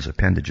part of the woman's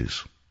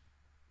appendages.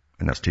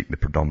 And that's taking the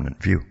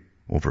predominant view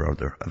over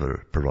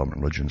other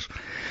predominant religions.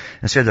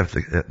 Instead,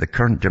 the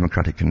current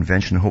Democratic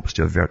convention hopes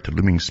to avert the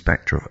looming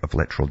spectre of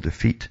electoral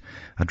defeat,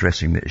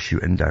 addressing the issue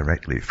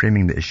indirectly,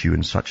 framing the issue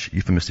in such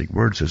euphemistic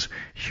words as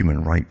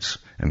human rights,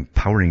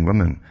 empowering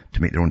women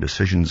to make their own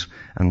decisions,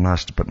 and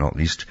last but not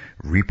least,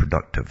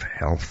 reproductive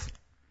health.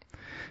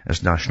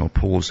 As national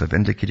polls have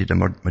indicated, a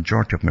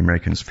majority of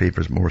Americans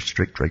favors more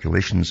strict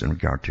regulations in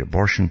regard to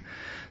abortion.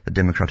 The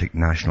Democratic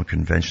National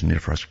Convention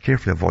therefore has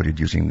carefully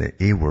avoided using the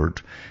A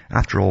word.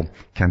 After all,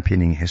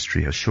 campaigning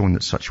history has shown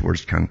that such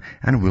words can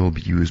and will be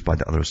used by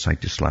the other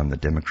side to slam the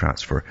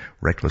Democrats for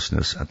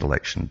recklessness at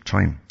election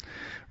time.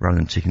 Rather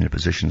than taking their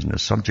positions on the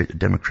subject, the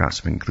Democrats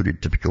have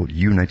included typical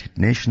United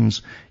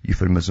Nations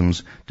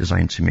euphemisms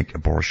designed to make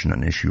abortion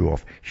an issue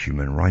of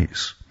human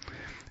rights.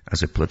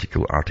 As a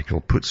political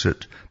article puts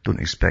it, don't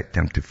expect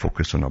them to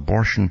focus on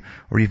abortion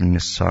or even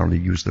necessarily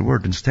use the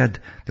word. Instead,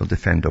 they'll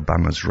defend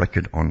Obama's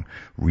record on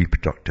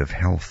reproductive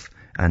health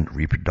and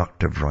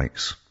reproductive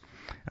rights.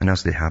 And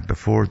as they have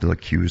before, they'll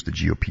accuse the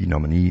GOP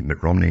nominee,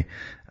 Mitt Romney,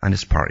 and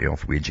his party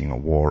of waging a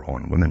war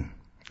on women.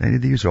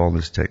 And they use all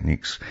these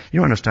techniques. You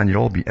don't understand,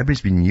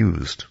 everybody's been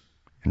used,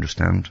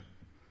 understand,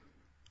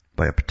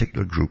 by a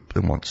particular group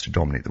that wants to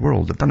dominate the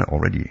world. They've done it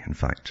already, in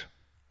fact.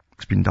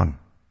 It's been done.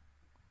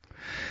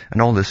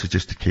 And all this is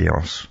just the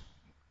chaos.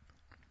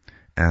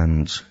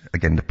 And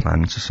again, the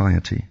planned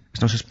society.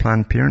 It's not just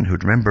Planned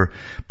Parenthood. Remember,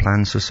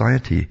 planned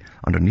society,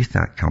 underneath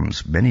that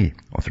comes many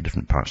of the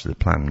different parts of the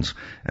plans,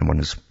 and one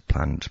is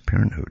Planned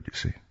Parenthood, you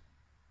see.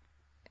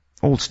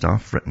 Old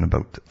stuff written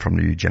about from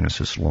the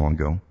eugenicists long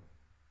ago.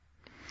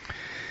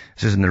 It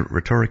says in the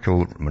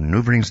rhetorical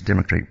maneuverings, the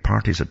Democratic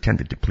Party has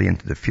attempted to play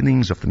into the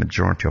feelings of the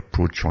majority of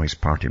pro-choice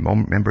party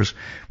members,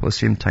 while at the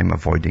same time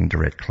avoiding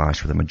direct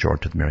clash with the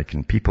majority of the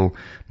American people,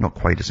 not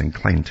quite as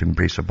inclined to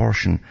embrace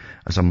abortion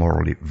as a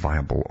morally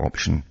viable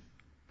option.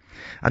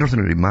 I don't think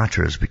it really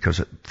matters,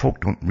 because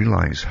folk don't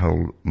realize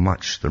how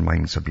much their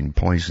minds have been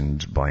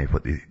poisoned by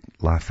what they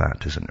laugh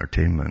at as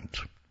entertainment.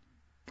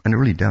 And it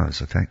really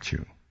does affect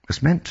you.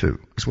 It's meant to.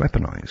 It's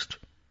weaponized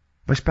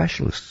by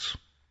specialists.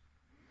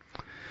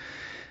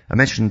 I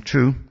mentioned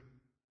too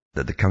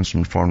that the Council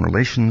on Foreign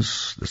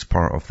Relations, that's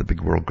part of the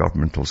big world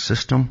governmental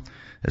system.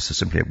 This is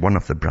simply one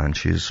of the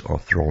branches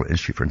of the Royal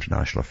Institute for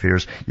International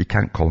Affairs. You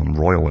can't call them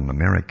royal in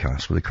America,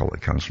 so they call it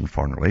the Council on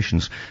Foreign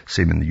Relations.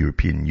 Same in the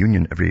European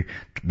Union. Every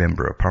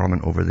member of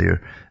parliament over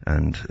there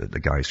and the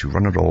guys who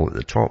run it all at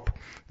the top,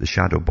 the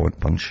shadow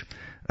bunch,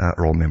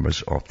 are all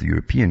members of the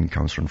European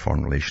Council on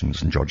Foreign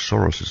Relations, and George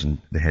Soros is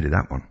the head of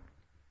that one.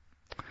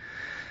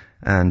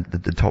 And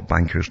the top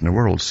bankers in the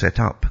world set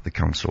up the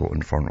Council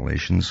on Foreign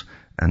Relations,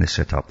 and they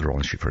set up the Royal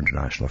Institute for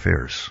International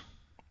Affairs.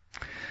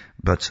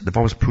 But they've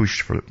always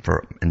pushed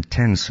for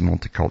intense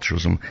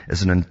multiculturalism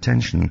as an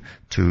intention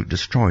to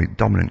destroy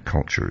dominant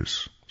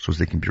cultures so as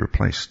they can be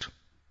replaced.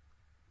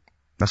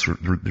 That's the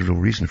real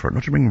reason for it,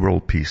 not to bring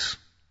world peace.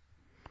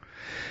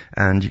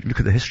 And you look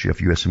at the history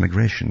of U.S.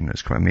 immigration.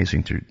 It's quite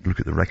amazing to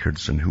look at the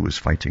records and who was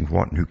fighting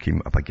what and who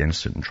came up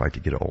against it and tried to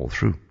get it all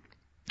through.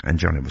 And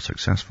generally was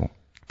successful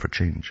for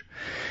change.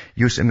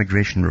 U.S.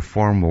 immigration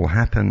reform will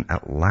happen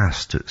at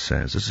last, it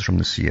says. This is from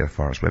the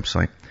CFR's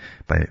website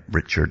by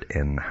Richard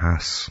N.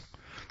 Haas,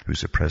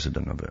 who's the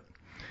president of it.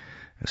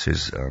 It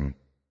says,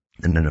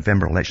 in the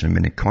November election have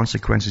many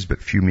consequences,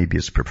 but few may be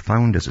as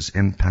profound as its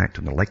impact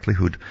on the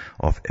likelihood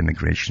of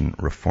immigration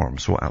reform.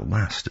 So at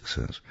last, it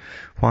says.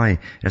 Why? It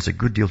has a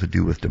good deal to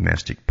do with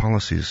domestic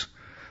policies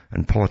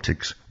and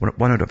politics.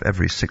 1 out of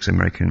every 6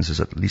 Americans has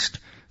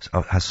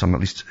some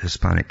at least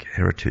Hispanic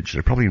heritage. The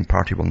Republican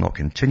Party will not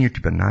continue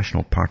to be a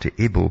national party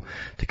able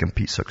to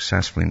compete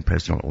successfully in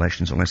presidential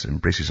elections unless it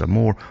embraces a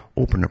more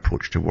open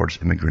approach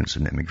towards immigrants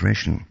and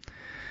immigration.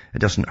 It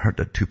doesn't hurt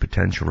that 2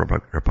 potential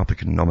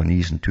Republican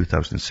nominees in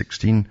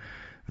 2016,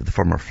 the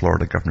former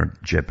Florida Governor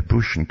Jeb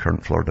Bush and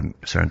current Florida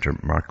Senator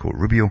Marco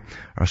Rubio,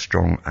 are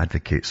strong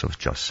advocates of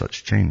just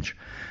such change.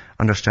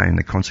 Understanding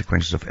the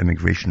consequences of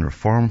immigration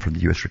reform for the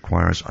U.S.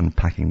 requires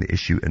unpacking the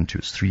issue into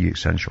its 3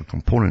 essential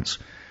components.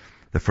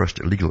 The first,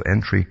 illegal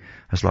entry,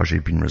 has largely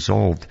been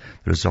resolved,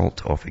 the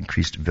result of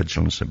increased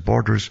vigilance at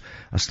borders,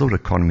 a slowed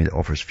economy that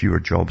offers fewer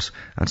jobs,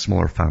 and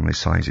smaller family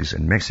sizes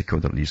in Mexico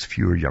that leaves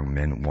fewer young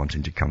men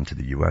wanting to come to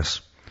the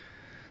U.S.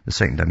 The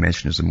second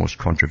dimension is the most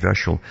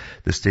controversial,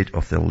 the state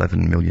of the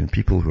 11 million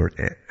people who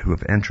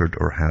have entered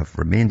or have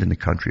remained in the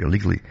country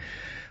illegally.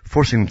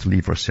 Forcing them to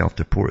leave or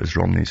self-deport, as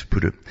Romney's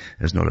put it,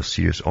 is not a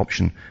serious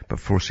option, but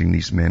forcing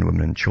these men,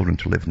 women and children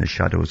to live in the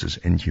shadows is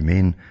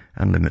inhumane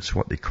and limits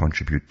what they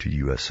contribute to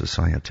U.S.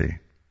 society.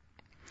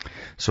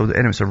 So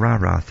it's a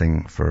rah-rah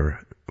thing for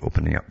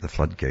opening up the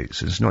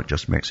floodgates. It's not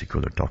just Mexico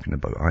they're talking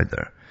about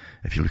either.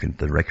 If you look at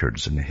the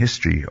records and the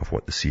history of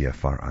what the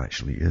CFR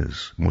actually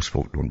is, most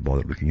folk don't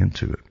bother looking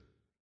into it.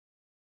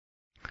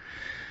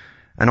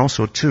 And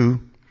also,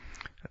 too,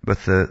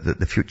 with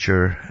the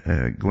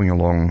future going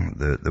along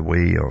the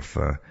way of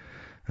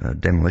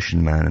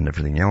Demolition Man and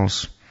everything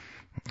else,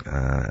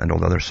 and all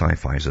the other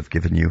sci-fis I've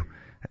given you,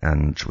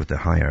 and with the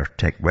higher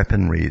tech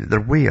weaponry, they're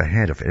way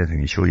ahead of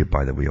anything they show you,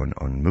 by the way,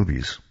 on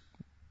movies.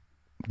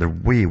 They're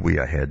way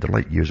ahead. They're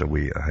light years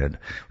away ahead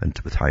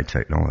with high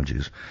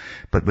technologies.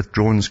 But with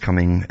drones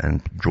coming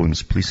and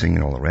drones policing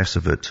and all the rest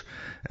of it,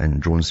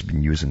 and drones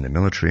being used in the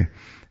military,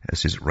 it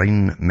says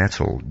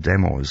Rheinmetall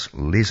demos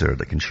laser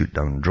that can shoot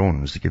down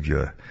drones to give you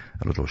a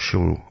little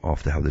show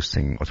of how this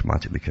thing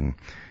automatically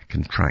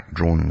can track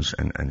drones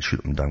and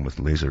shoot them down with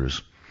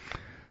lasers.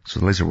 So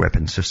the laser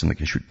weapon system that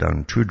can shoot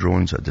down 2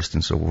 drones at a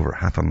distance of over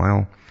half a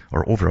mile,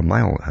 or over a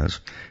mile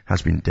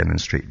has been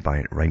demonstrated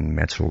by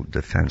Rheinmetall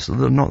Defense. So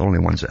they're not the only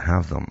ones that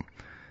have them.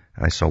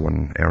 I saw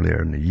one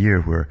earlier in the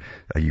year where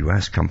a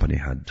US company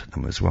had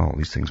them as well.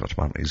 These things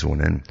automatically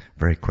zone in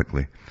very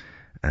quickly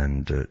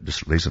and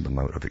just laser them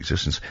out of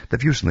existence.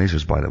 They've used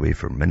lasers, by the way,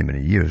 for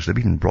many years. They've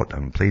even brought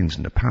down planes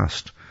in the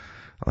past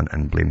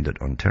and blamed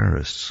it on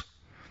terrorists.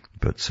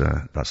 But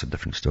that's a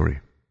different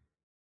story.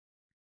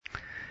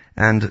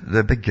 And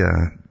the big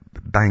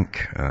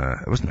bank,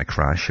 it wasn't a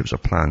crash, it was a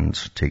planned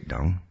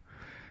takedown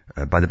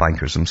by the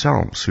bankers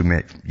themselves, who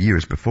met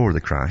years before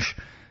the crash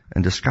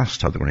and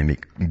discussed how they're going to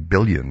make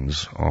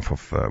billions off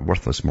of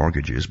worthless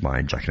mortgages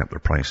by jacking up their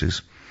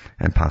prices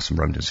and pass them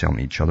around and sell them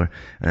to each other,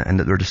 and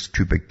that they're just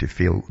too big to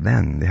fail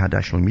then. They had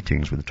actual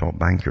meetings with the top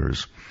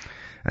bankers,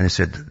 and they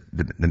said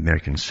the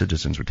American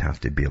citizens would have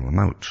to bail them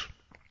out.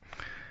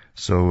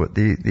 So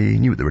they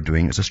knew what they were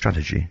doing as a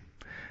strategy,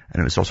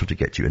 and it was also to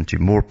get you into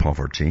more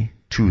poverty,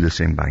 to the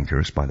same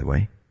bankers, by the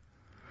way,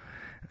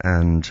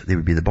 and they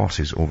would be the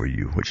bosses over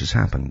you, which has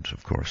happened,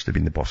 of course. They've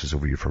been the bosses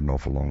over you for an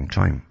awful long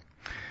time.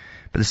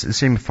 But the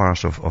same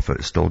farce of it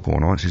is still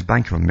going on. It says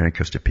Bank of America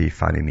has to pay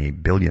Fannie Mae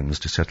billions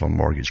to settle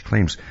mortgage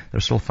claims.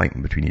 They're still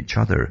fighting between each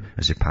other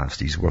as they pass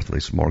these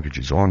worthless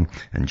mortgages on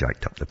and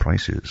jacked up the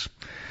prices.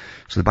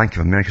 So the Bank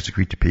of America has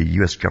agreed to pay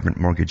U.S. government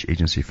mortgage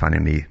agency Fannie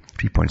Mae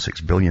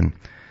 $3.6 billion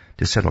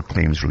to settle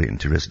claims relating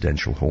to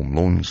residential home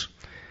loans.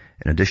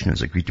 In addition,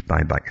 it's agreed to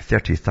buy back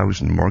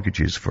 30,000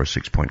 mortgages for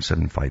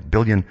 $6.75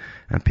 billion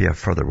and pay a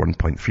further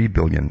 $1.3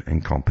 billion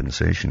in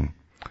compensation.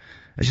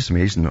 It's just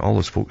amazing that all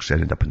those folks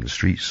ended up in the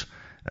streets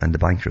and the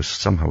bankers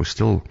somehow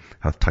still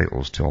have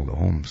titles to all the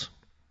homes.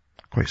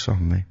 Quite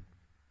something,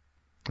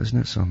 eh?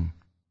 Isn't it something?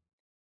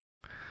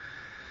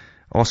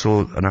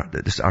 Also,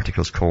 this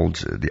article is called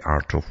The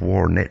Art of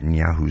War,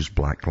 Netanyahu's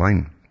Black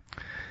Line.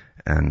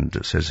 And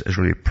it says,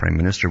 Israeli Prime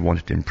Minister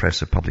wanted to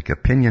impress the public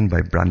opinion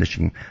by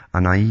brandishing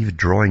a naive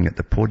drawing at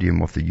the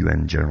podium of the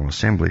UN General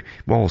Assembly.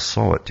 We all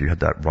saw it. You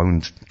had that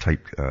round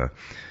type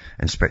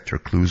Inspector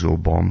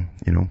Clouseau bomb,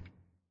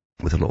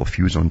 with a little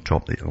fuse on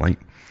top that you light.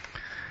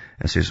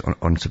 It says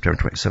on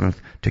September 27th,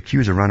 to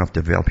accuse Iran of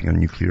developing a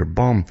nuclear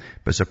bomb,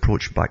 but his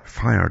approach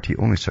backfired. He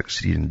only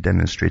succeeded in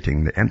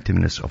demonstrating the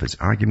emptiness of his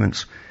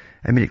arguments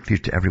and made it clear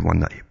to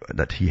everyone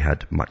that he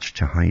had much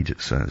to hide,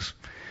 it says.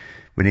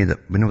 We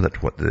know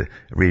that what the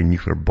Iranian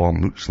nuclear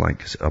bomb looks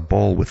like is a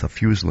ball with a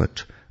fuse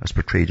lit, as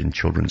portrayed in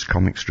children's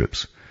comic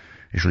strips.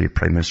 Israeli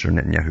Prime Minister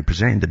Netanyahu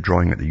presented the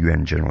drawing at the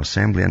UN General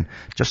Assembly, and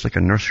just like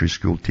a nursery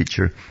school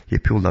teacher, he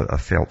pulled out a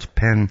felt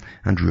pen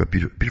and drew a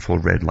beautiful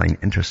red line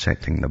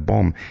intersecting the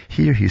bomb.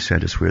 Here, he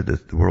said, is where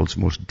the world's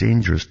most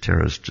dangerous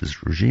terrorist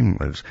regime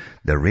lives.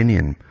 The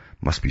Iranian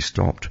must be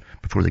stopped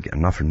before they get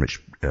enough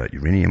enriched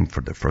uranium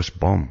for the first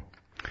bomb.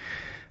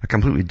 A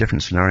completely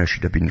different scenario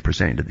should have been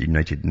presented at the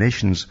United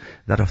Nations,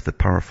 that of the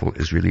powerful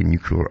Israeli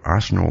nuclear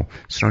arsenal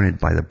surrounded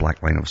by the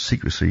black line of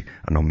secrecy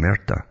and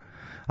omerta.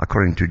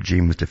 According to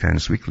James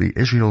Defense Weekly,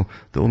 Israel,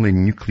 the only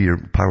nuclear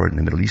power in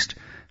the Middle East,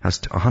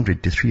 has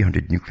 100 to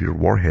 300 nuclear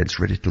warheads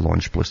ready to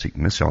launch ballistic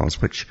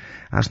missiles, which,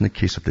 as in the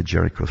case of the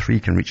Jericho 3,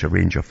 can reach a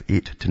range of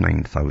 8,000 to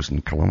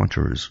 9,000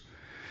 kilometers.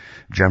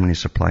 Germany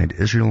supplied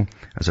Israel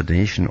as a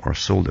donation or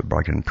sold at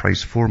bargain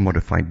price 4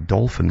 modified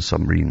Dolphin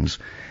submarines,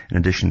 in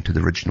addition to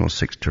the original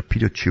 6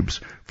 torpedo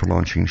tubes for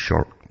launching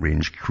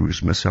short-range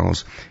cruise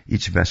missiles.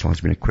 Each vessel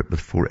has been equipped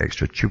with 4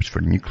 extra tubes for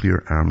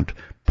nuclear-armed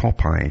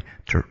Popeye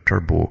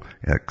turbo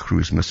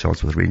cruise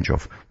missiles with a range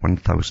of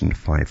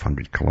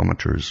 1,500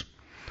 kilometers.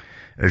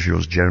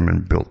 Israel's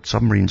German-built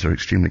submarines are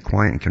extremely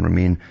quiet and can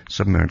remain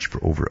submerged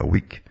for over a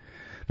week.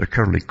 They're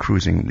currently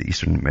cruising the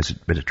eastern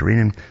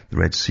Mediterranean, the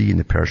Red Sea and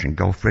the Persian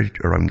Gulf, ready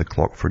around the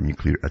clock for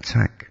nuclear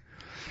attack.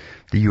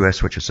 The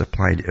US, which has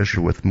supplied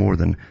Israel with more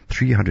than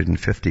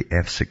 350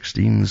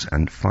 F-16s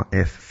and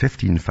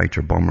F-15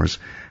 fighter bombers,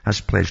 has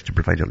pledged to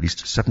provide at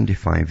least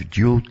 75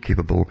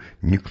 dual-capable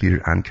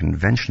nuclear and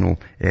conventional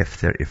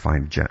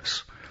F-35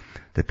 jets.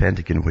 The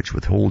Pentagon, which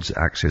withholds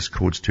access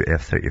codes to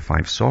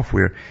F-35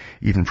 software,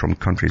 even from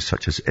countries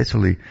such as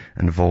Italy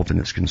involved in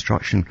its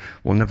construction,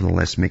 will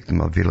nevertheless make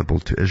them available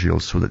to Israel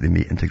so that they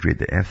may integrate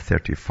the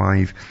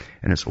F-35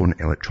 in its own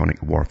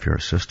electronic warfare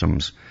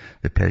systems.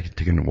 The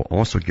Pentagon will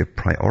also give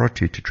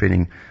priority to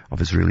training of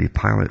Israeli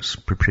pilots,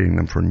 preparing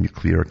them for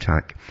nuclear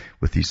attack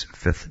with these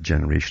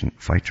 5th-generation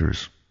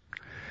fighters.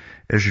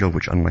 Israel,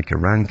 which unlike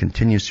Iran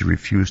continues to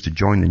refuse to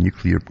join the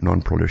Nuclear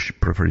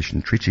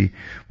Non-Proliferation Treaty,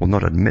 will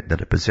not admit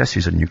that it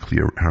possesses a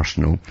nuclear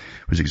arsenal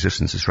whose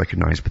existence is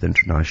recognized by the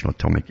International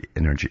Atomic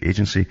Energy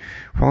Agency,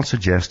 while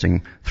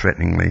suggesting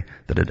threateningly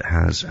that it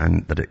has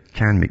and that it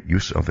can make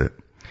use of it.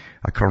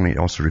 Currently, it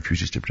also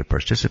refuses to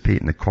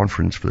participate in the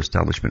conference for the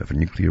establishment of a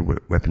nuclear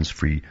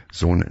weapons-free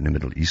zone in the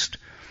Middle East,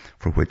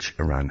 for which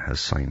Iran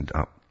has signed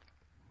up.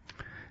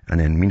 And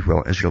then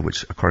meanwhile, Israel,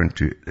 which according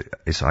to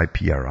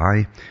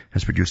SIPRI,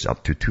 has produced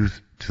up to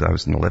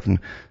 2011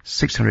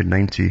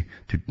 690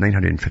 to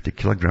 950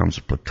 kilograms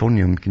of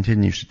plutonium,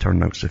 continues to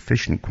turn out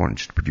sufficient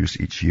quantities to produce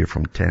each year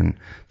from 10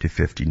 to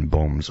 15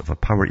 bombs of a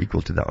power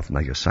equal to that of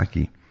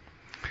Nagasaki.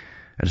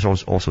 It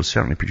also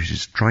certainly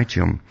produces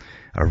tritium,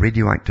 a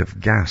radioactive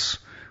gas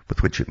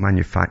with which it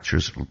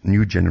manufactures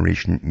new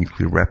generation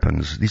nuclear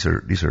weapons. These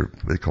are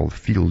what they call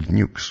field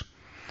nukes.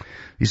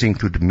 These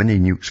include mini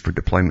nukes for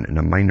deployment in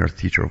a minor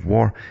theater of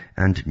war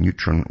and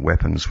neutron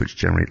weapons which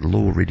generate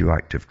low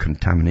radioactive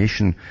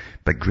contamination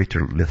but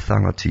greater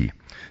lethality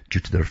due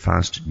to their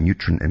fast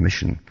neutron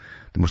emission,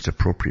 the most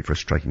appropriate for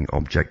striking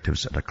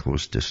objectives at a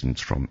close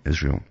distance from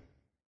Israel.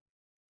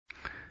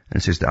 And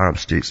it says the Arab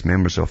states,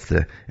 members of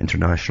the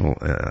International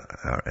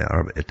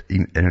Arab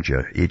Energy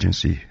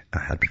Agency,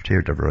 had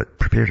prepared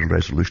a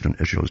resolution on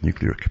Israel's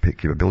nuclear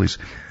capabilities,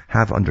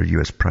 have under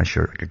U.S.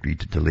 pressure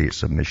agreed to delay its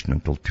submission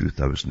until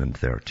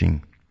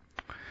 2013.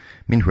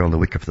 Meanwhile, the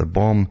wick of the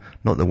bomb,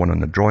 not the one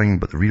on the drawing,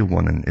 but the real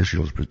one in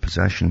Israel's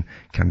possession,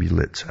 can be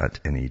lit at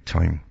any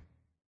time.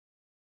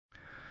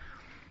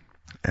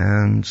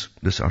 And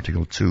this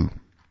article too,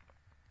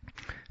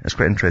 it's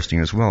quite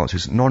interesting as well. It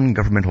says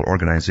non-governmental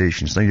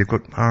organizations. Now you've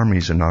got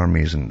armies and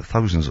armies and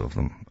thousands of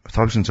them,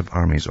 thousands of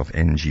armies of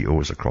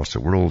NGOs across the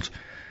world,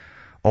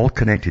 all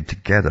connected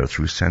together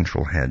through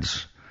central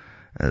heads.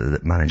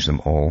 that manage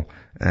them all,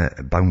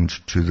 bound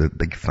to the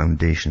big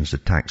foundations, the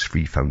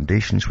tax-free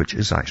foundations, which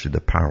is actually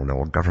the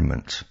parallel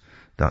government.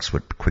 That's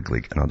what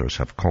Quigley and others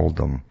have called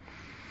them.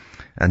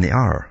 And they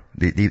are.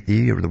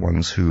 They are the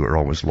ones who are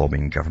always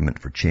lobbying government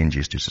for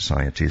changes to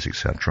societies,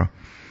 etc.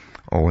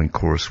 All in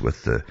course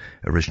with the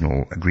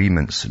original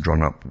agreements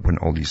drawn up when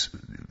all these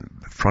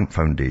front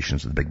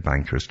foundations, the big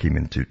bankers, came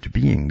into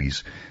being,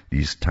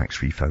 these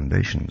tax-free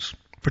foundations.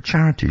 For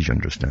charities, you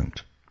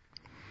understand.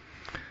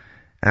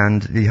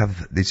 And they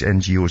have these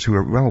NGOs who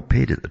are well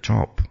paid at the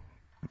top,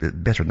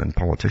 better than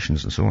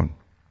politicians and so on,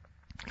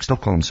 still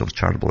call themselves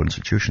charitable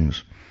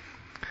institutions,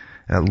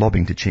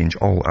 lobbying to change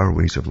all our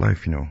ways of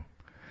life, you know.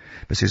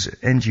 It says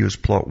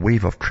NGOs plot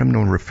wave of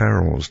criminal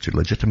referrals to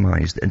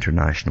legitimize the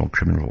International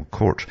Criminal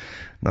Court.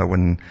 Now,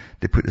 when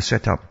they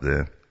set up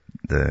the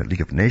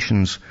League of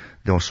Nations,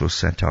 they also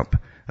set up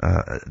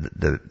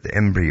the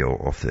embryo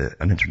of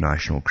an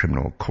International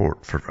Criminal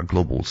Court for a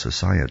global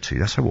society.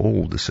 That's how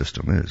old the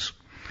system is.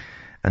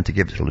 And to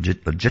give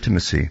it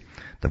legitimacy,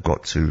 they've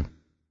got to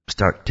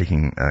start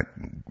taking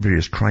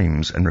various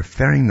crimes and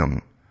referring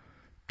them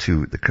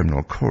to the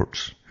criminal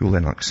courts, who will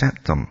then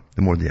accept them.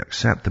 The more they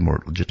accept, the more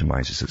it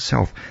legitimizes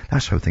itself.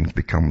 That's how things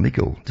become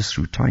legal, just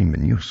through time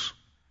and use.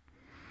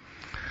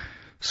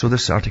 So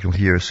this article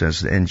here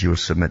says the NGOs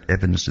submit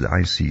evidence to the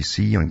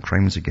ICC on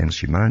crimes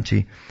against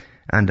humanity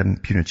and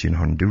impunity in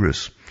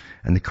Honduras,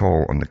 and they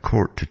call on the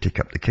court to take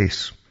up the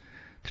case.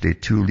 Today,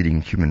 2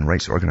 leading human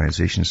rights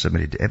organizations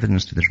submitted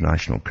evidence to the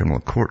International Criminal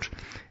Court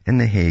in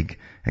The Hague,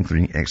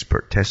 including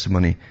expert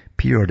testimony,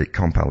 periodic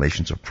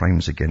compilations of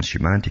crimes against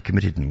humanity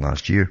committed in the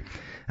last year,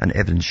 and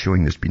evidence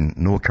showing there's been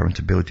no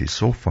accountability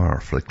so far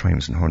for the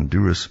crimes in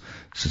Honduras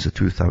since the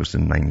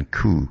 2009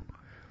 coup.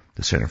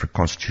 The Center for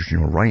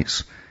Constitutional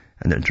Rights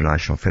and the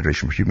International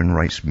Federation for Human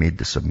Rights made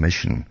the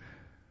submission.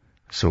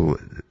 So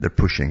they're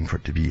pushing for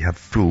it to have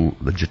full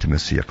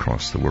legitimacy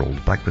across the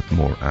world. Back with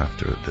more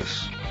after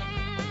this.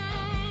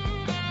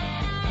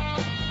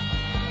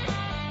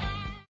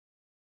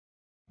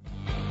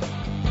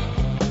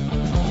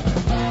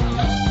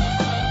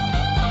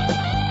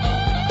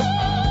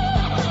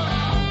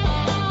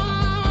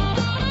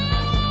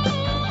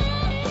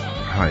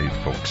 Hi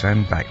folks,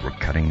 I'm back. We're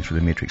cutting through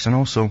the matrix. And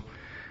also,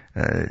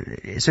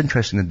 it's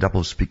interesting the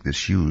doublespeak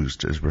that's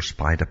used as we're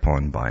spied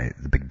upon by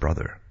the Big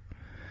Brother.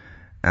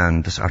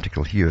 And this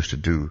article here is to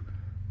do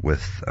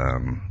with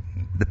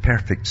the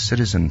Perfect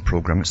Citizen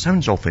program. It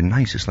sounds awfully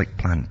nice. It's like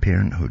Planned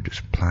Parenthood.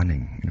 It's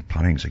planning. You know,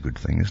 planning is a good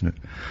thing, isn't it?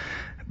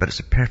 But it's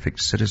a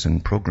Perfect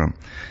Citizen program.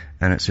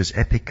 And it says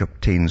Epic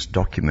obtains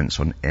documents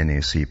on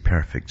NAC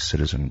Perfect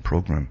Citizen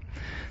program.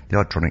 The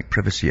Electronic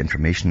Privacy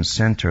Information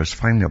Center has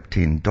finally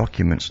obtained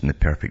documents in the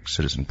Perfect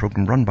Citizen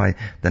program run by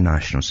the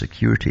National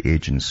Security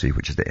Agency,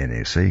 which is the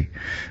NSA,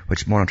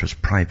 which monitors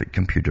private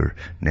computer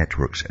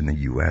networks in the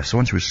US. So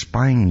once who are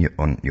spying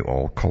on you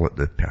all, call it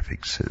the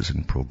Perfect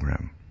Citizen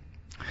program.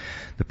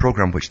 The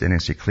program, which the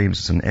NSA claims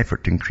is an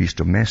effort to increase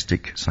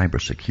domestic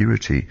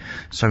cybersecurity,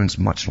 sounds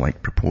much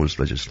like proposed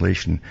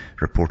legislation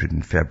reported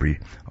in February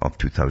of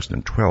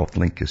 2012.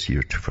 Link is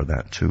here for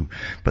that too.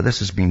 But this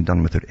has been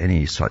done without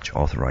any such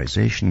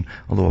authorization,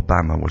 although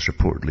Obama was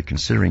reportedly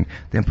considering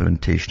the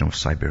implementation of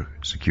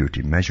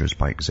cybersecurity measures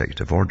by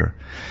executive order.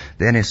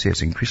 The NSA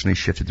has increasingly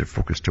shifted their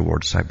focus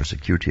towards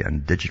cybersecurity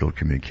and digital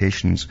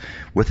communications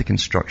with the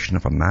construction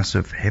of a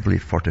massive, heavily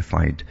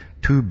fortified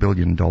 $2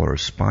 billion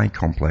spy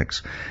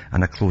complex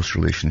and a close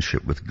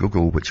relationship with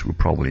Google, which we'll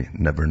probably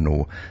never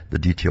know the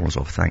details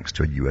of thanks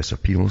to a US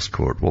appeals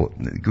court. Well,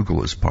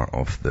 Google is part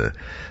of the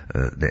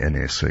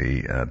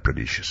NSA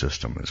British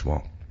system as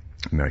well.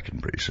 American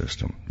British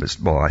system.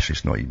 Actually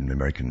it's not even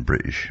American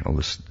British,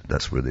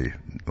 that's where they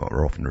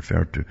are often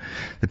referred to.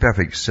 The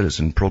Perfect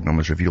Citizen program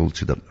was revealed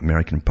to the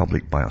American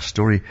public by a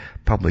story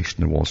published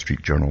in the Wall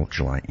Street Journal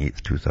July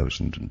 8,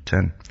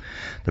 2010.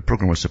 The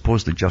program was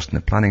supposedly just in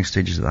the planning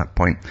stages at that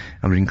point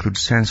and would include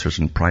sensors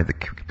in private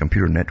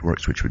computer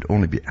networks which would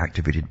only be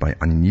activated by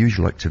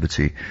unusual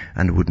activity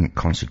and wouldn't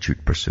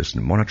constitute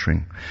persistent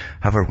monitoring.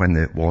 However, when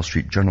the Wall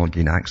Street Journal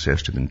gained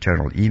access to the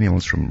internal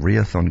emails from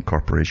Raytheon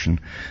Corporation,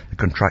 the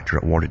contractor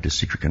awarded the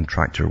secret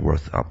contractor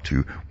worth up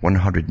to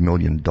 $100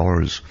 million,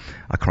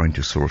 according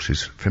to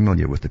sources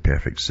familiar with the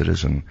Perfect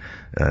Citizen,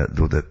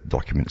 though the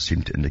documents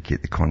seem to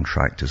indicate the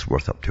contract is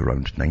worth up to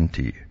around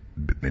 $90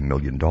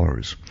 million.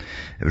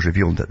 It was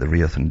revealed that the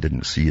Raytheon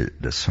didn't see it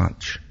as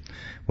such.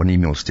 One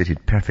email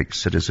stated Perfect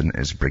Citizen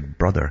is Big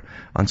Brother.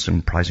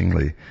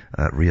 Unsurprisingly,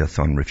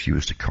 Raytheon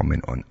refused to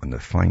comment on the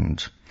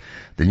find.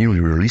 The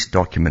newly released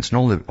documents,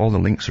 and all the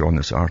links are on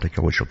this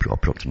article, which I'll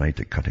put up tonight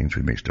at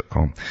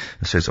cuttingthroughthematrix.com.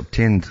 It says,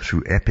 obtained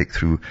through EPIC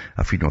through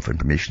a Freedom of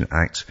Information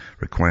Act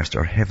request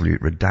are heavily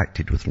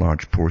redacted with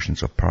large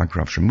portions of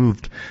paragraphs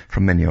removed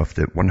from many of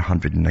the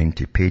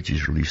 190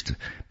 pages released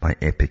by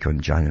EPIC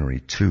on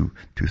January 2,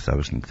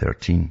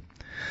 2013.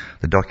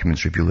 The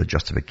documents reveal a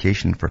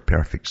justification for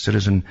Perfect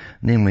Citizen,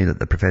 namely that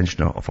the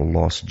prevention of a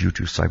loss due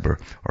to cyber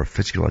or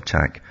physical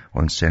attack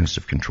on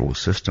sensitive control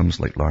systems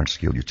like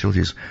large-scale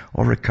utilities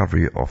or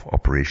recovery of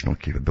operational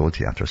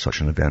capability after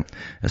such an event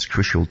is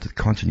crucial to the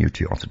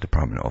continuity of the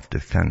Department of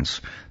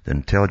Defense, the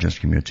intelligence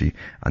community,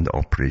 and the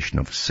operation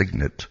of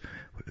SIGINT,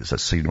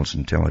 Signals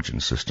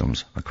Intelligence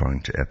Systems,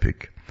 according to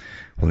EPIC.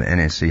 While the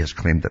NSA has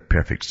claimed that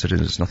Perfect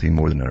Citizen is nothing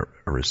more than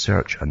a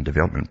research and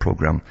development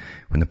program,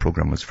 when the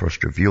program was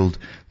first revealed,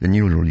 the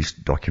newly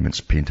released documents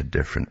paint a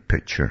different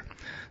picture.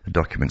 The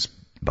documents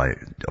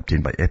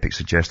obtained by EPIC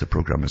suggest the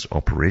program is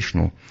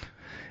operational.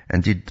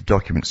 Indeed, the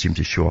documents seem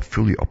to show a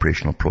fully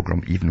operational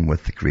program, even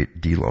with a great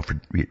deal of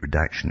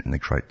redaction in the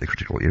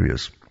critical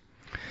areas.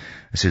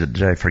 I say,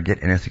 did I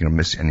forget anything or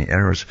miss any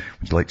errors?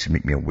 Would you like to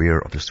make me aware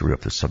of the story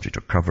of the subject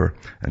or cover?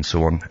 And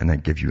so on. And I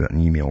give you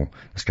an email.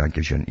 This guy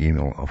gives you an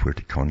email of where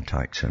to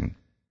contact him.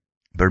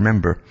 But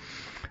remember,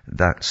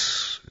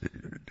 that's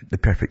the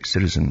Perfect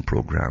Citizen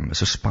program.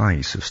 It's a spy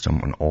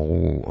system on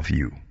all of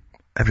you.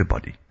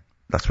 Everybody.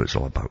 That's what it's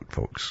all about,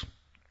 folks.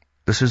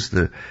 This is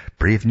the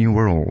brave new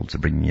world to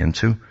bring you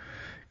into.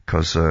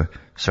 Because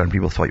certain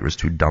people thought you was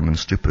too dumb and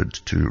stupid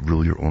to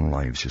rule your own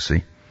lives, you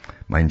see.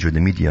 Mind you,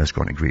 the media has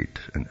gone to great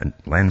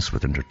lengths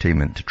with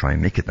entertainment to try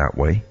and make it that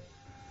way.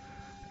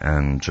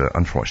 And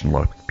unfortunately, a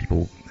lot of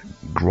people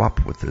grow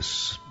up with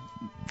this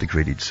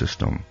degraded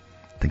system,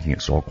 thinking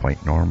it's all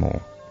quite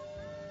normal.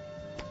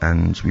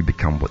 And we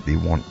become what they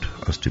want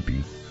us to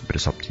be, but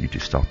it's up to you to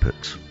stop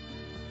it.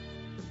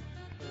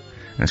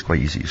 And it's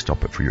quite easy to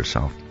stop it for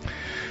yourself.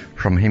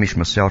 From Hamish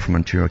myself from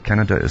Ontario,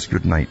 Canada, is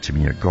good night to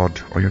me, your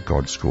God, or your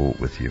gods go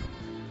with you.